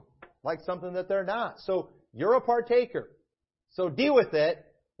 look like something that they're not. So you're a partaker. So deal with it.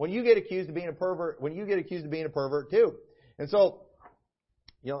 When you get accused of being a pervert too. And so,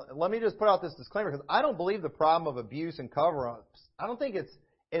 let me just put out this disclaimer, because I don't believe the problem of abuse and cover-ups, I don't think it's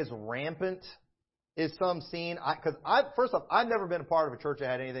as rampant as some seen. First off, I've never been a part of a church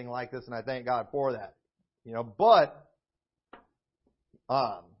that had anything like this, and I thank God for that. But,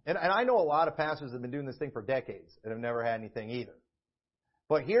 and I know a lot of pastors that have been doing this thing for decades and have never had anything either.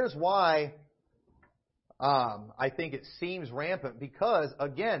 But here's why I think it seems rampant, because,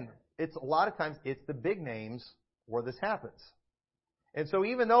 again, it's a lot of times it's the big names where this happens. And so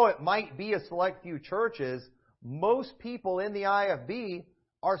even though it might be a select few churches, most people in the IFB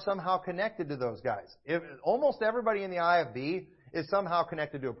are somehow connected to those guys. Almost everybody in the IFB is somehow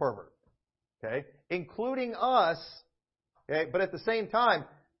connected to a pervert, okay, including us. Okay, but at the same time,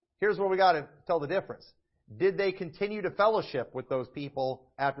 here's where we got to tell the difference. Did they continue to fellowship with those people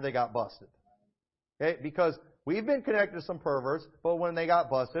after they got busted? Okay, because we've been connected to some perverts, but when they got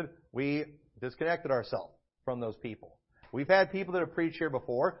busted, we disconnected ourselves from those people. We've had people that have preached here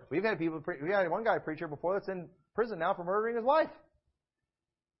before. We had one guy preach here before that's in prison now for murdering his wife.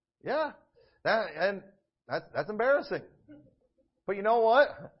 Yeah, that's embarrassing. But you know what?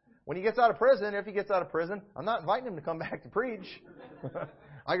 When he gets out of prison, if he gets out of prison, I'm not inviting him to come back to preach.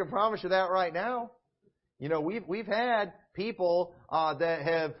 I can promise you that right now. We've had people that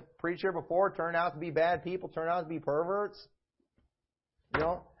have preached here before turn out to be bad people, turn out to be perverts.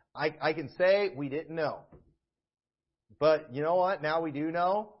 I can say we didn't know. But you know what? Now we do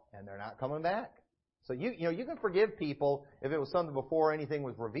know, and they're not coming back. So you can forgive people if it was something before anything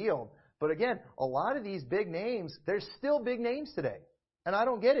was revealed. But again, a lot of these big names, they're still big names today. And I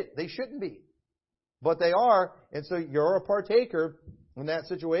don't get it. They shouldn't be. But they are, and so you're a partaker in that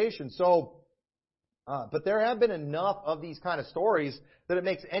situation. So, but there have been enough of these kind of stories that it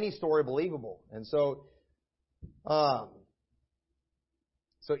makes any story believable. And so, so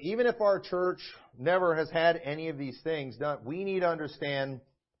even if our church never has had any of these things done, we need to understand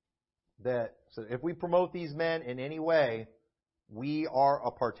that so if we promote these men in any way, we are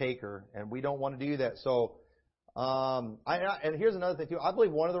a partaker, and we don't want to do that. So, and here's another thing too. I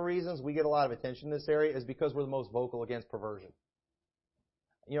believe one of the reasons we get a lot of attention in this area is because we're the most vocal against perversion.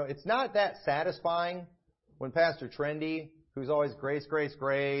 It's not that satisfying when Pastor Trendy, who's always grace, grace,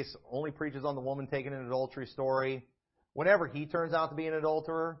 grace, only preaches on the woman taking an adultery story, whenever he turns out to be an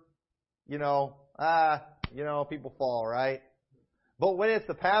adulterer, people fall, right? But when it's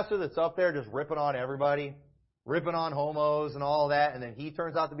the pastor that's up there just ripping on everybody, ripping on homos and all that, and then he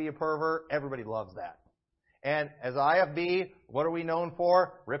turns out to be a pervert, everybody loves that. And as IFB, what are we known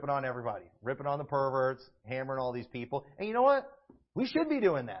for? Ripping on everybody. Ripping on the perverts, hammering all these people. And you know what? We should be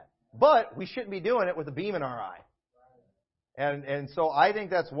doing that. But we shouldn't be doing it with a beam in our eye. And so I think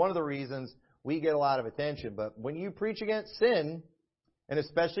that's one of the reasons we get a lot of attention. But when you preach against sin, and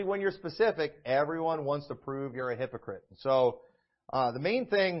especially when you're specific, everyone wants to prove you're a hypocrite. So the main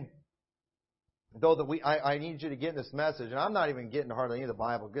thing, though, that I need you to get in this message, and I'm not even getting to hardly any of the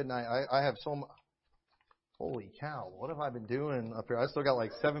Bible. Good night. I have so much. Holy cow, what have I been doing up here? I still got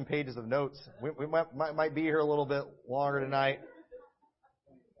like 7 pages of notes. We might be here a little bit longer tonight.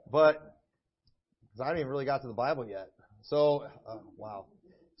 But, because I haven't even really got to the Bible yet. So, wow.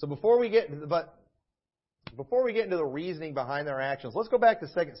 So before we get into the reasoning behind their actions, let's go back to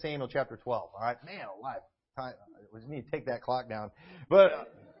 2 Samuel chapter 12. All right? Man alive. We just need to take that clock down. But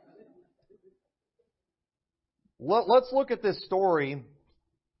let's look at this story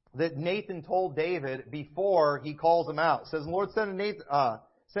that Nathan told David before he calls him out. It says, the Lord sent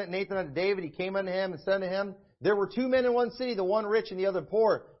Nathan unto David. He came unto him and said unto him, there were 2 men in one city, the one rich and the other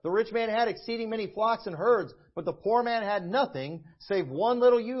poor. The rich man had exceeding many flocks and herds, but the poor man had nothing save one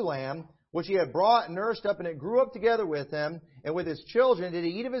little ewe lamb, which he had brought and nursed up, and it grew up together with him. And with his children did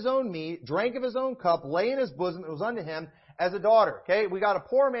he eat of his own meat, drank of his own cup, lay in his bosom. It was unto him as a daughter. Okay, we got a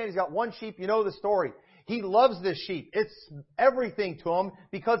poor man. He's got 1 sheep. You know the story. He loves this sheep. It's everything to him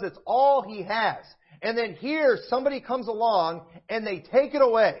because it's all he has. And then here, somebody comes along and they take it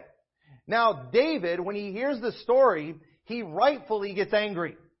away. Now, David, when he hears the story, he rightfully gets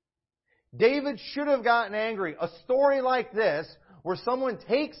angry. David should have gotten angry. A story like this, where someone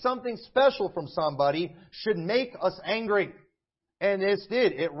takes something special from somebody, should make us angry. And this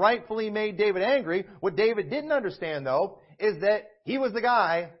did. It rightfully made David angry. What David didn't understand, though, is that he was the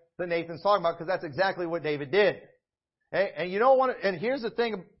guy that Nathan's talking about, because that's exactly what David did. Okay? And you don't want to, and here's the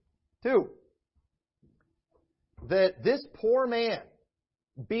thing, too, that this poor man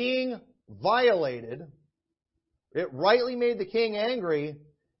being violated, it rightly made the king angry,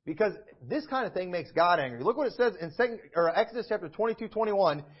 because this kind of thing makes God angry. Look what it says in Exodus chapter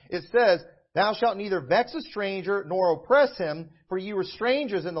 22:21. It says, thou shalt neither vex a stranger nor oppress him, for ye were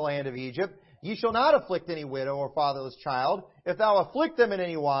strangers in the land of Egypt. Ye shall not afflict any widow or fatherless child. If thou afflict them in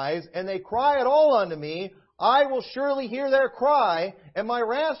any wise, and they cry at all unto me, I will surely hear their cry, and my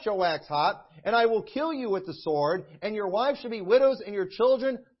wrath shall wax hot, and I will kill you with the sword, and your wives shall be widows, and your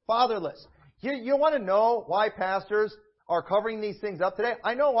children fatherless. You want to know why pastors are covering these things up today?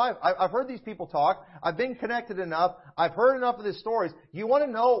 I know why. I've heard these people talk. I've been connected enough. I've heard enough of these stories. You want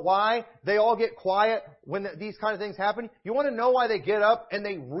to know why they all get quiet when these kind of things happen? You want to know why they get up and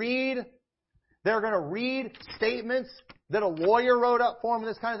they read? They're going to read statements that a lawyer wrote up for them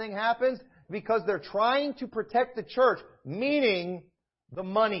when this kind of thing happens, because they're trying to protect the church, meaning the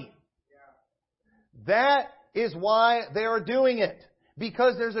money. That is why they are doing it.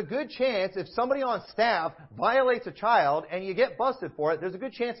 Because there's a good chance if somebody on staff violates a child and you get busted for it, there's a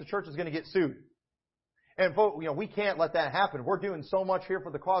good chance the church is going to get sued. And folks, we can't let that happen. We're doing so much here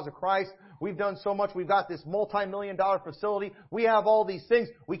for the cause of Christ. We've done so much. We've got this multi-million-dollar facility. We have all these things.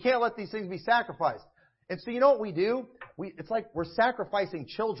 We can't let these things be sacrificed. And so you know what we do? It's like we're sacrificing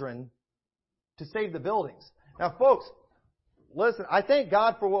children to save the buildings. Now, folks, listen, I thank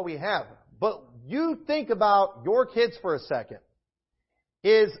God for what we have. But you think about your kids for a second.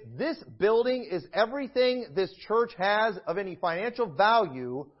 Is this building, is everything this church has of any financial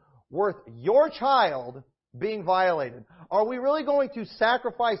value worth your child being violated? Are we really going to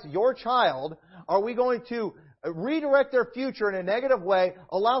sacrifice your child? Are we going to redirect their future in a negative way,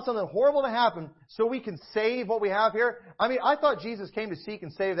 allow something horrible to happen so we can save what we have here. I mean, I thought Jesus came to seek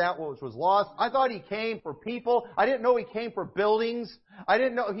and save that which was lost. I thought He came for people. I didn't know He came for buildings. I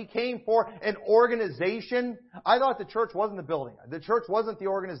didn't know He came for an organization. I thought the church wasn't the building. The church wasn't the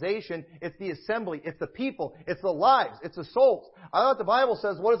organization. It's the assembly. It's the people. It's the lives. It's the souls. I thought the Bible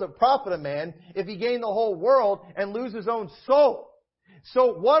says, what does it profit a man if he gain the whole world and lose his own soul?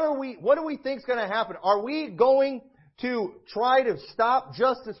 So what do we think is going to happen? Are we going to try to stop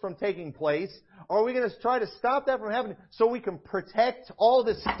justice from taking place? Or are we going to try to stop that from happening so we can protect all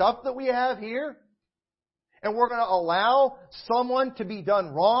this stuff that we have here? And we're going to allow someone to be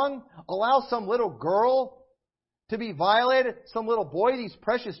done wrong? Allow some little girl to be violated? Some little boy? These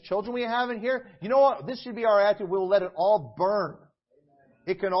precious children we have in here? You know what? This should be our attitude. We'll let it all burn.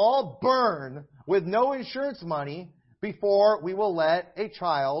 It can all burn with no insurance money before we will let a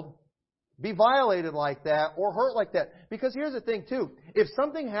child be violated like that or hurt like that. Because here's the thing too. If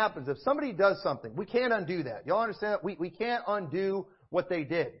something happens, if somebody does something, we can't undo that. Y'all understand that? We can't undo what they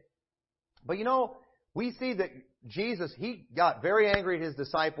did. But you know, we see that Jesus, He got very angry at His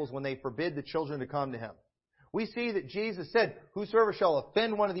disciples when they forbid the children to come to Him. We see that Jesus said, whosoever shall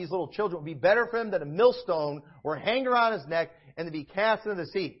offend one of these little children, it would be better for him that a millstone were hanged around his neck and to be cast into the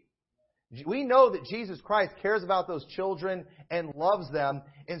sea. We know that Jesus Christ cares about those children and loves them.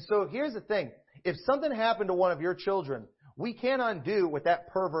 And so here's the thing. If something happened to one of your children, we can't undo what that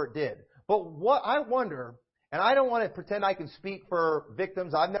pervert did. But what I wonder, and I don't want to pretend I can speak for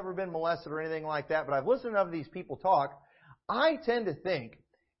victims. I've never been molested or anything like that, but I've listened to enough of these people talk. I tend to think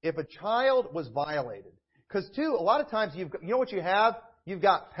if a child was violated, because too, a lot of times you know what you have? You've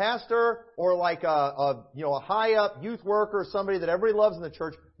got pastor or like a high up youth worker or somebody that everybody loves in the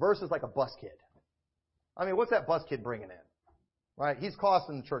church versus like a bus kid. I mean, what's that bus kid bringing in? Right? He's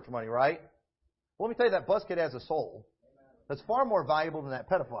costing the church money, right? Well, let me tell you, that bus kid has a soul that's far more valuable than that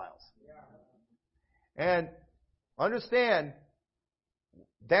pedophile's. And understand,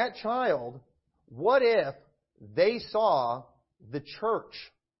 that child, what if they saw the church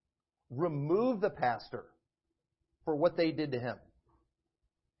remove the pastor for what they did to him?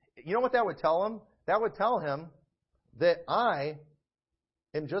 You know what that would tell him? That would tell him that I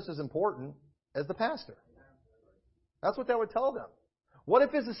am just as important as the pastor. That's what that would tell them. What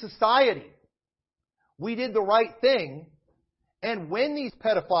if as a society we did the right thing, and when these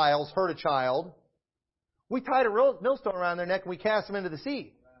pedophiles hurt a child, we tied a millstone around their neck and we cast them into the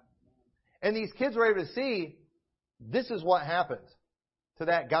sea? And these kids were able to see, this is what happened to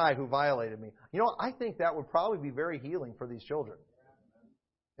that guy who violated me. You know, I think that would probably be very healing for these children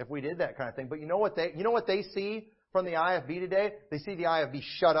if we did that kind of thing. But you know what they see from the IFB today? They see the IFB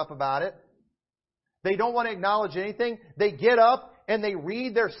shut up about it. They don't want to acknowledge anything. They get up and they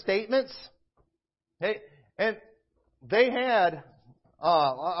read their statements. And they had,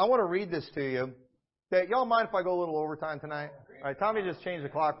 I want to read this to you. Okay, y'all mind if I go a little overtime tonight? All right, Tommy just changed the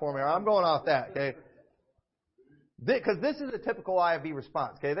clock for me. I'm going off that, okay? Because this is a typical IFB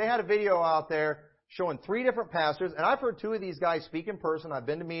response, okay? They had a video out there showing 3 different pastors, and I've heard 2 of these guys speak in person. I've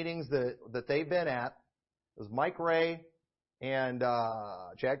been to meetings that they've been at. It was Mike Ray and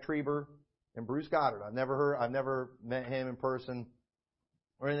Jack Trieber and Bruce Goddard. I've never met him in person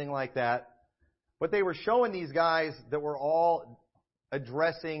or anything like that. But they were showing these guys that were all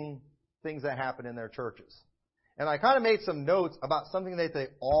addressing things that happened in their churches. And I kind of made some notes about something that they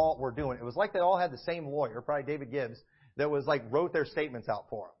all were doing. It was like they all had the same lawyer, probably David Gibbs, that was like wrote their statements out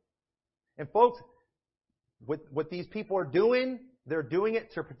for them. And folks, what these people are doing, they're doing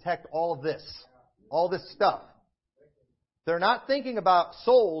it to protect all of this stuff. They're not thinking about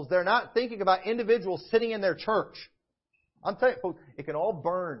souls. They're not thinking about individuals sitting in their church. I'm telling you, folks, it can all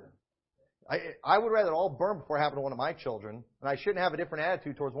burn. I would rather it all burn before it happened to one of my children, and I shouldn't have a different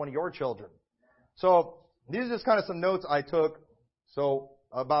attitude towards one of your children. So these are just kind of some notes I took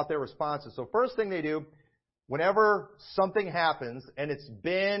about their responses. So first thing they do, whenever something happens and it's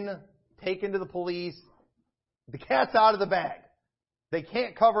been taken to the police, the cat's out of the bag. They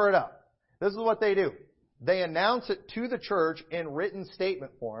can't cover it up. This is what they do. They announce it to the church in written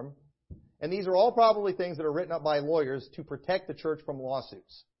statement form, and these are all probably things that are written up by lawyers to protect the church from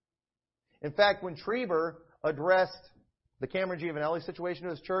lawsuits. In fact, when Trieber addressed the Cameron Giovanelli situation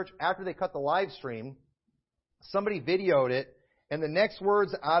to his church, after they cut the live stream, somebody videoed it, and the next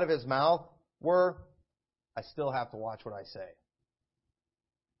words out of his mouth were, "I still have to watch what I say."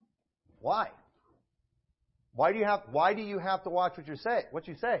 Why? Why do you have to watch what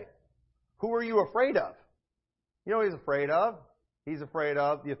you say? Who are you afraid of? You know what he's afraid of? He's afraid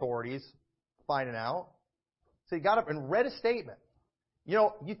of the authorities finding out. So he got up and read a statement. You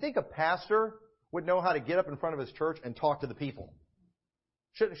know, you think a pastor would know how to get up in front of his church and talk to the people.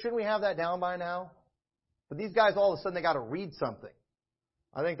 Shouldn't we have that down by now? But these guys, all of a sudden, they got to read something.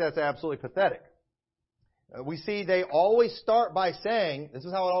 I think that's absolutely pathetic. We see they always start by saying, this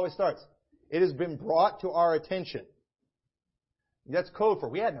is how it always starts, it has been brought to our attention. That's code for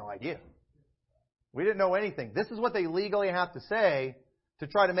we had no idea. We didn't know anything. This is what they legally have to say to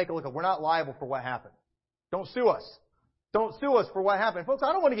try to make it look like we're not liable for what happened. Don't sue us. Don't sue us for what happened. Folks,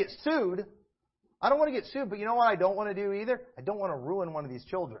 I don't want to get sued. I don't want to get sued, but you know what I don't want to do either? I don't want to ruin one of these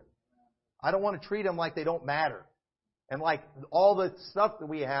children. I don't want to treat them like they don't matter. And like all the stuff that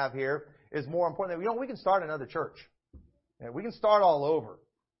we have here is more important. We can start another church. We can start all over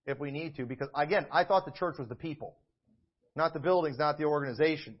if we need to, because again, I thought the church was the people, not the buildings, not the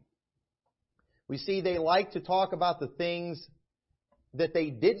organization. We see they like to talk about the things that they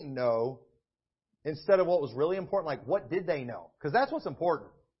didn't know instead of what was really important, like what did they know? Because that's what's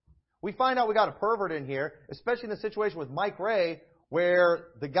important. We find out we got a pervert in here, especially in the situation with Mike Ray, where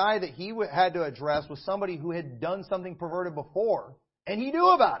the guy that he had to address was somebody who had done something perverted before, and he knew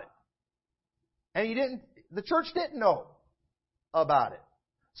about it. And the church didn't know about it.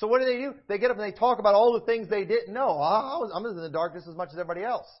 So what do? They get up and they talk about all the things they didn't know. I'm in the dark just as much as everybody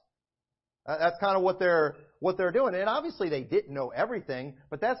else. That's kind of what they're doing. And obviously they didn't know everything,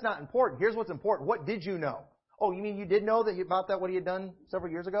 but that's not important. Here's what's important. What did you know? Oh, you mean you did know about what he had done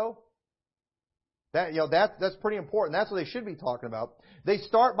several years ago? That's pretty important. That's what they should be talking about. They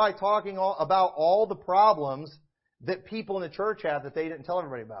start by talking about all the problems that people in the church have that they didn't tell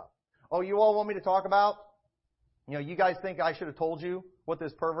everybody about. Oh, you all want me to talk about? You guys think I should have told you what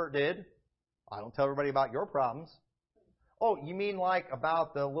this pervert did? I don't tell everybody about your problems. Oh, you mean like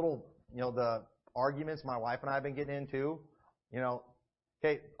about the little, the arguments my wife and I have been getting into?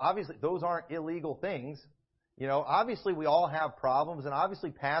 Okay, obviously those aren't illegal things. Obviously we all have problems, and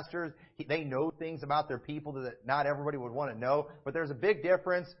obviously pastors, they know things about their people that not everybody would want to know. But there's a big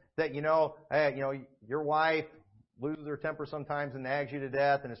difference that, hey, your wife loses her temper sometimes and nags you to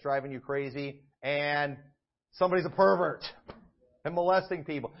death and it's driving you crazy, and somebody's a pervert and molesting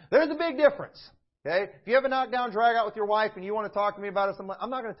people. There's a big difference. Okay? If you have a knockdown drag out with your wife and you want to talk to me about it, I'm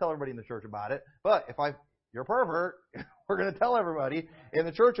not going to tell everybody in the church about it. But if you're a pervert, we're going to tell everybody in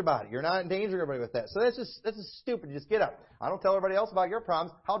the church about it. You're not endangering everybody with that. So that's just stupid. Just get up. I don't tell everybody else about your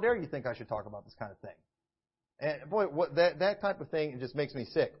problems. How dare you think I should talk about this kind of thing? And boy, that type of thing just makes me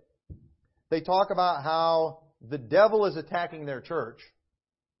sick. They talk about how the devil is attacking their church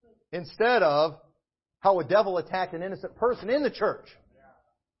instead of how a devil attacked an innocent person in the church.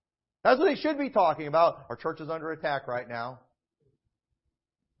 That's what they should be talking about. Our church is under attack right now.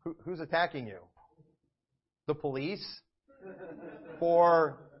 Who's attacking you? The police?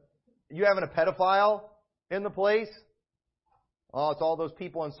 For you having a pedophile in the place? Oh, it's all those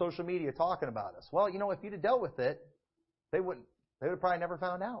people on social media talking about us. Well, if you'd have dealt with it, they would have probably never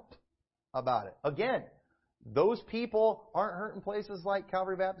found out about it. Again, those people aren't hurting places like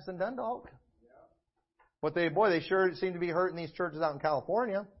Calvary Baptist in Dundalk. But they sure seem to be hurting these churches out in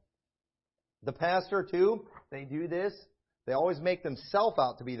California. The pastor, too, they do this. They always make themselves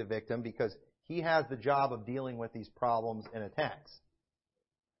out to be the victim because he has the job of dealing with these problems and attacks.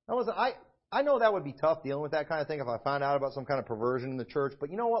 Now, listen, I know that would be tough dealing with that kind of thing if I found out about some kind of perversion in the church. But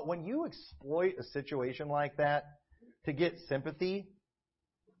you know what? When you exploit a situation like that to get sympathy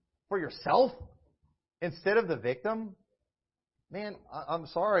for yourself instead of the victim, man, I'm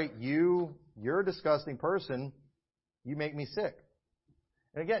sorry. You're a disgusting person. You make me sick.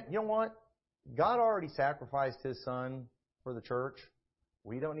 And again, you know what? God already sacrificed His Son for the church.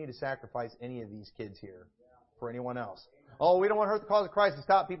 We don't need to sacrifice any of these kids here for anyone else. Oh, we don't want to hurt the cause of Christ and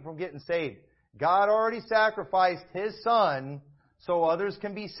stop people from getting saved. God already sacrificed His Son so others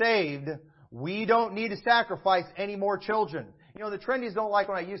can be saved. We don't need to sacrifice any more children. The trendies don't like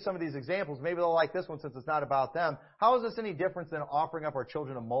when I use some of these examples. Maybe they'll like this one since it's not about them. How is this any different than offering up our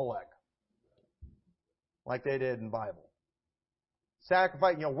children to Molech? Like they did in the Bible.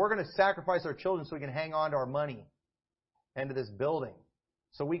 Sacrifice, we're going to sacrifice our children so we can hang on to our money and to this building.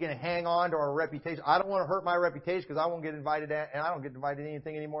 So we can hang on to our reputation. I don't want to hurt my reputation because I won't get invited and I don't get invited to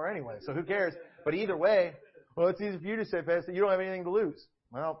anything anymore anyway. So who cares? But either way, well, it's easy for you to say, Pastor, you don't have anything to lose.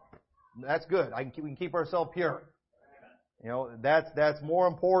 Well, that's good. We can keep ourselves pure. That's more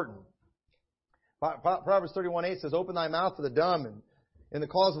important. Proverbs 31:8 says, "Open thy mouth for the dumb, and in the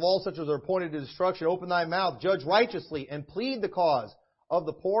cause of all such as are appointed to destruction, open thy mouth, judge righteously, and plead the cause of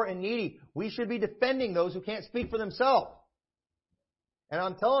the poor and needy." We should be defending those who can't speak for themselves. And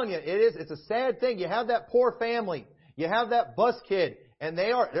I'm telling you, it's a sad thing. You have that poor family, you have that bus kid, and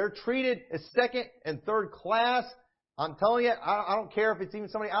they're treated as second and third class. I'm telling you, I don't care if it's even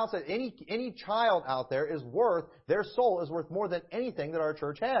somebody outside. Any child out there is worth, their soul is worth more than anything that our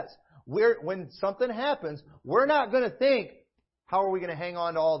church has. When something happens, we're not going to think, how are we going to hang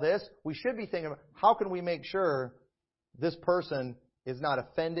on to all this? We should be thinking, how can we make sure this person is not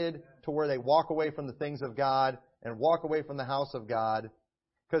offended to where they walk away from the things of God and walk away from the house of God?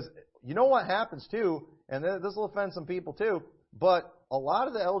 Because you know what happens too, and this will offend some people too, but a lot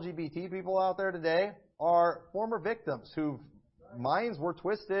of the LGBT people out there today are former victims whose minds were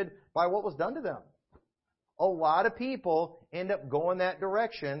twisted by what was done to them. A lot of people end up going that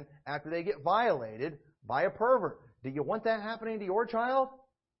direction after they get violated by a pervert. Do you want that happening to your child?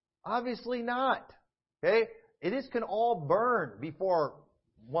 Obviously not. Okay? This can all burn before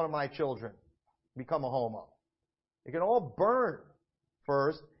one of my children become a homo. It can all burn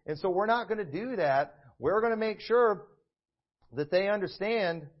first. And so we're not going to do that. We're going to make sure that they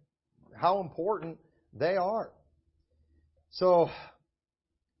understand how important they are. So,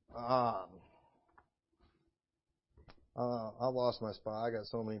 I lost my spot. I got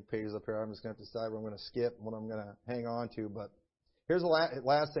so many pages up here. I'm just going to have to decide what I'm going to skip and what I'm going to hang on to. But here's the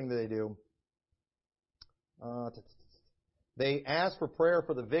last thing that they do. They ask for prayer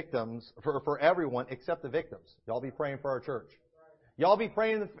for the victims, for everyone except the victims. Y'all be praying for our church. Y'all be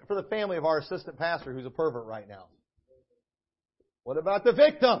praying for the family of our assistant pastor who's a pervert right now. What about the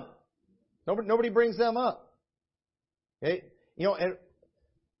victim? Nobody brings them up. Okay? And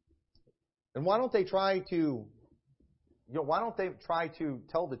why don't they try to,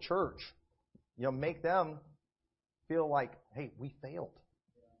 tell the church, make them feel like, hey, we failed.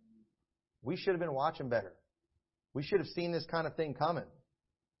 We should have been watching better. We should have seen this kind of thing coming.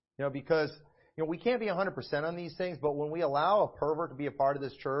 Because, we can't be 100% on these things, but when we allow a pervert to be a part of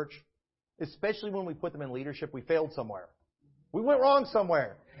this church, especially when we put them in leadership, we failed somewhere. We went wrong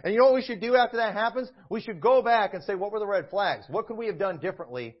somewhere. And you know what we should do after that happens? We should go back and say, what were the red flags? What could we have done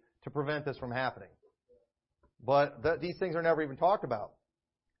differently to prevent this from happening? But these things are never even talked about.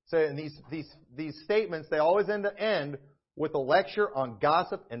 So in these statements, they always end with a lecture on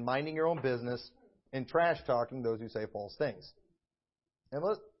gossip and minding your own business and trash talking those who say false things. And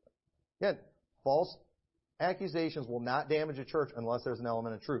again, false accusations will not damage a church unless there's an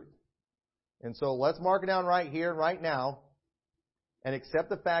element of truth. And so let's mark it down right here, right now, and accept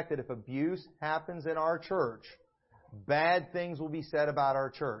the fact that if abuse happens in our church, bad things will be said about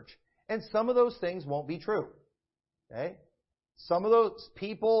our church. And some of those things won't be true. Okay? Some of those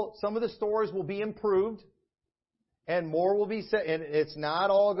people, some of the stories will be improved, and more will be said. And it's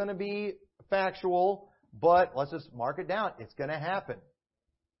not all going to be factual, but let's just mark it down. It's going to happen.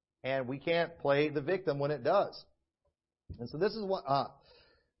 And we can't play the victim when it does. And so this is what,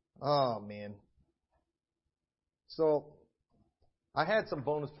 oh man. So, I had some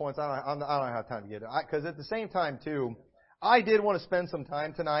bonus points. I don't have time to get it. Because at the same time, too, I did want to spend some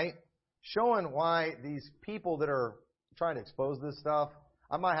time tonight showing why these people that are trying to expose this stuff,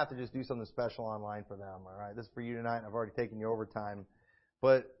 I might have to just do something special online for them. All right, this is for you tonight, and I've already taken you over time.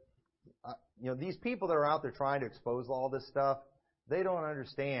 But, these people that are out there trying to expose all this stuff, they don't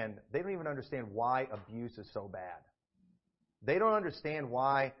understand. They don't even understand why abuse is so bad. They don't understand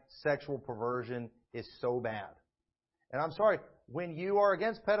why sexual perversion is so bad. And I'm sorry, when you are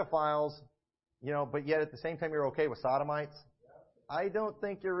against pedophiles, but yet at the same time you're okay with sodomites, I don't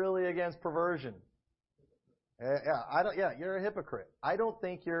think you're really against perversion. You're a hypocrite. I don't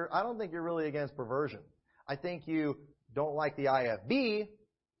think you're really against perversion. I think you don't like the IFB,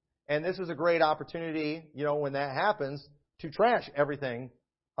 and this is a great opportunity, when that happens, to trash everything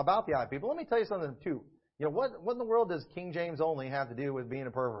about the IFB. But let me tell you something too. What in the world does King James only have to do with being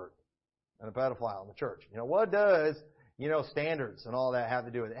a pervert and a pedophile in the church? What does standards and all that have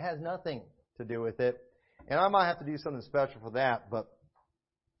to do with it? It has nothing to do with it. And I might have to do something special for that, but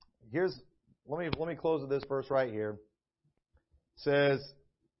let me close with this verse right here. It says,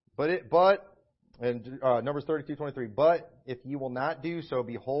 Numbers 32:23, but if you will not do so,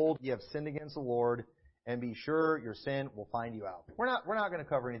 behold, you have sinned against the Lord, and be sure your sin will find you out. We're not going to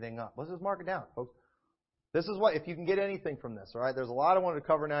cover anything up. Let's just mark it down, folks. This is what, if you can get anything from this, all right? There's a lot I wanted to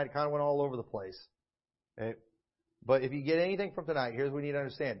cover tonight. It kind of went all over the place. Okay? But if you get anything from tonight, here's what we need to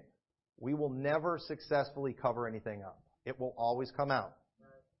understand. We will never successfully cover anything up. It will always come out.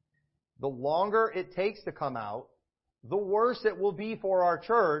 The longer it takes to come out, the worse it will be for our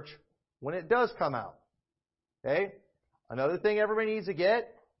church when it does come out. Okay? Another thing everybody needs to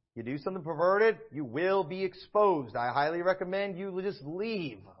get, you do something perverted, you will be exposed. I highly recommend you just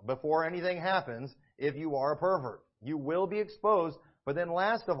leave before anything happens if you are a pervert. You will be exposed. But then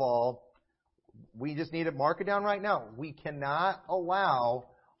last of all, we just need to mark it down right now. We cannot allow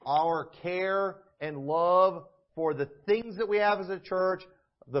our care and love for the things that we have as a church,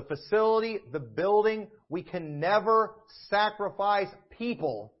 the facility, the building. We can never sacrifice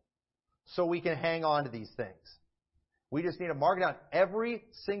people so we can hang on to these things. We just need to mark it down. Every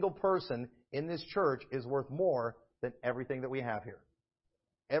single person in this church is worth more than everything that we have here.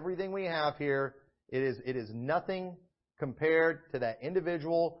 Everything we have here, it is nothing compared to that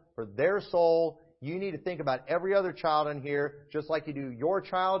individual for their soul. You need to think about every other child in here, just like you do your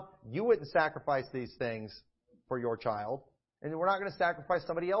child. You wouldn't sacrifice these things for your child. And we're not going to sacrifice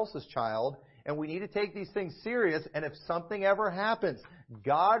somebody else's child. And we need to take these things serious. And if something ever happens,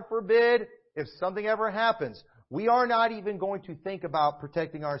 God forbid, if something ever happens, we are not even going to think about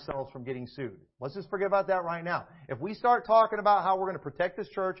protecting ourselves from getting sued. Let's just forget about that right now. If we start talking about how we're going to protect this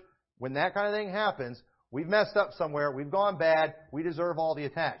church when that kind of thing happens, we've messed up somewhere. We've gone bad. We deserve all the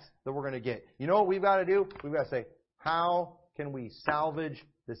attacks that we're going to get. You know what we've got to do? We've got to say, how can we salvage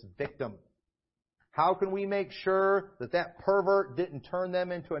this victim? How can we make sure that that pervert didn't turn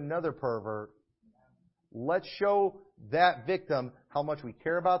them into another pervert? Let's show that victim how much we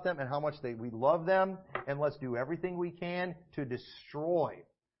care about them and how much we love them, and let's do everything we can to destroy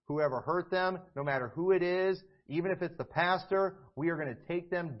whoever hurt them, no matter who it is. Even if it's the pastor, we are going to take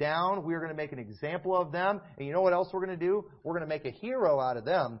them down. We are going to make an example of them. And you know what else we're going to do? We're going to make a hero out of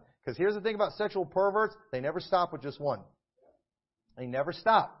them. Because here's the thing about sexual perverts. They never stop with just one. They never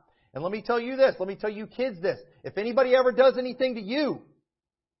stop. And let me tell you this. Let me tell you kids this. If anybody ever does anything to you,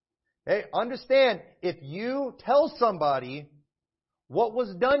 hey, understand, if you tell somebody what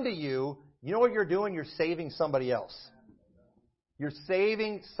was done to you, you know what you're doing? You're saving somebody else. You're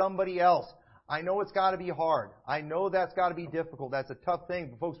saving somebody else. I know it's got to be hard. I know that's got to be difficult. That's a tough thing.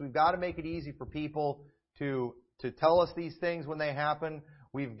 But folks, we've got to make it easy for people to tell us these things when they happen.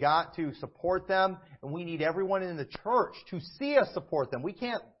 We've got to support them. And we need everyone in the church to see us support them. We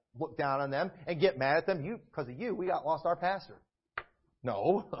can't look down on them and get mad at them. Because of you, we lost our pastor.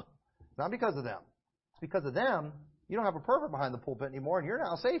 No, it's not because of them. It's because of them. You don't have a pervert behind the pulpit anymore, and you're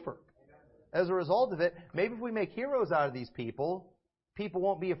now safer. As a result of it, maybe if we make heroes out of these people, people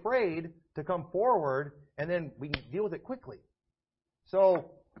won't be afraid to come forward, and then we can deal with it quickly.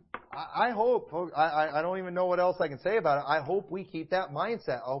 So I hope, I don't even know what else I can say about it. I hope we keep that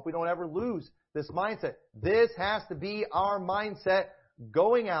mindset. I hope we don't ever lose this mindset. This has to be our mindset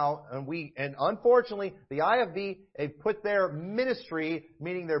going out, and unfortunately, the IFB, they've put their ministry,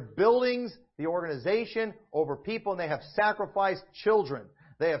 meaning their buildings, the organization, over people, and they have sacrificed children.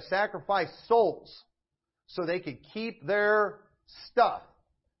 They have sacrificed souls so they could keep their stuff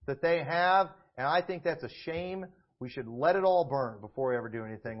that they have, and I think that's a shame. We should let it all burn before we ever do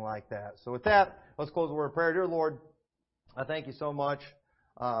anything like that. So with that, let's close the word of prayer. Dear Lord, I thank you so much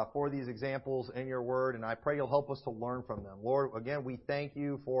for these examples in your word, and I pray you'll help us to learn from them. Lord, again, we thank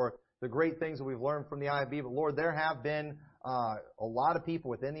you for the great things that we've learned from the IFB, but Lord, there have been a lot of people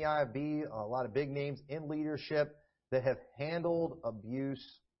within the IFB, a lot of big names in leadership that have handled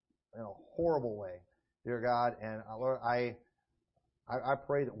abuse in a horrible way, dear God. And Lord, I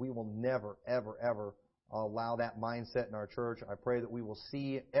pray that we will never, ever, ever allow that mindset in our church. I pray that we will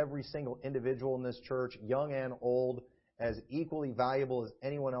see every single individual in this church, young and old, as equally valuable as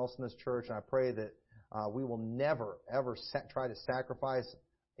anyone else in this church. And I pray that we will never, ever try to sacrifice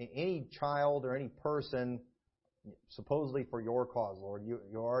any child or any person supposedly for your cause, Lord. You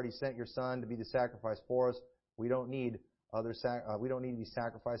already sent your Son to be the sacrifice for us. We don't need we don't need to be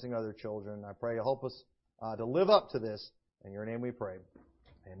sacrificing other children. I pray you'll help us to live up to this. In your name we pray.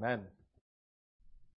 Amen.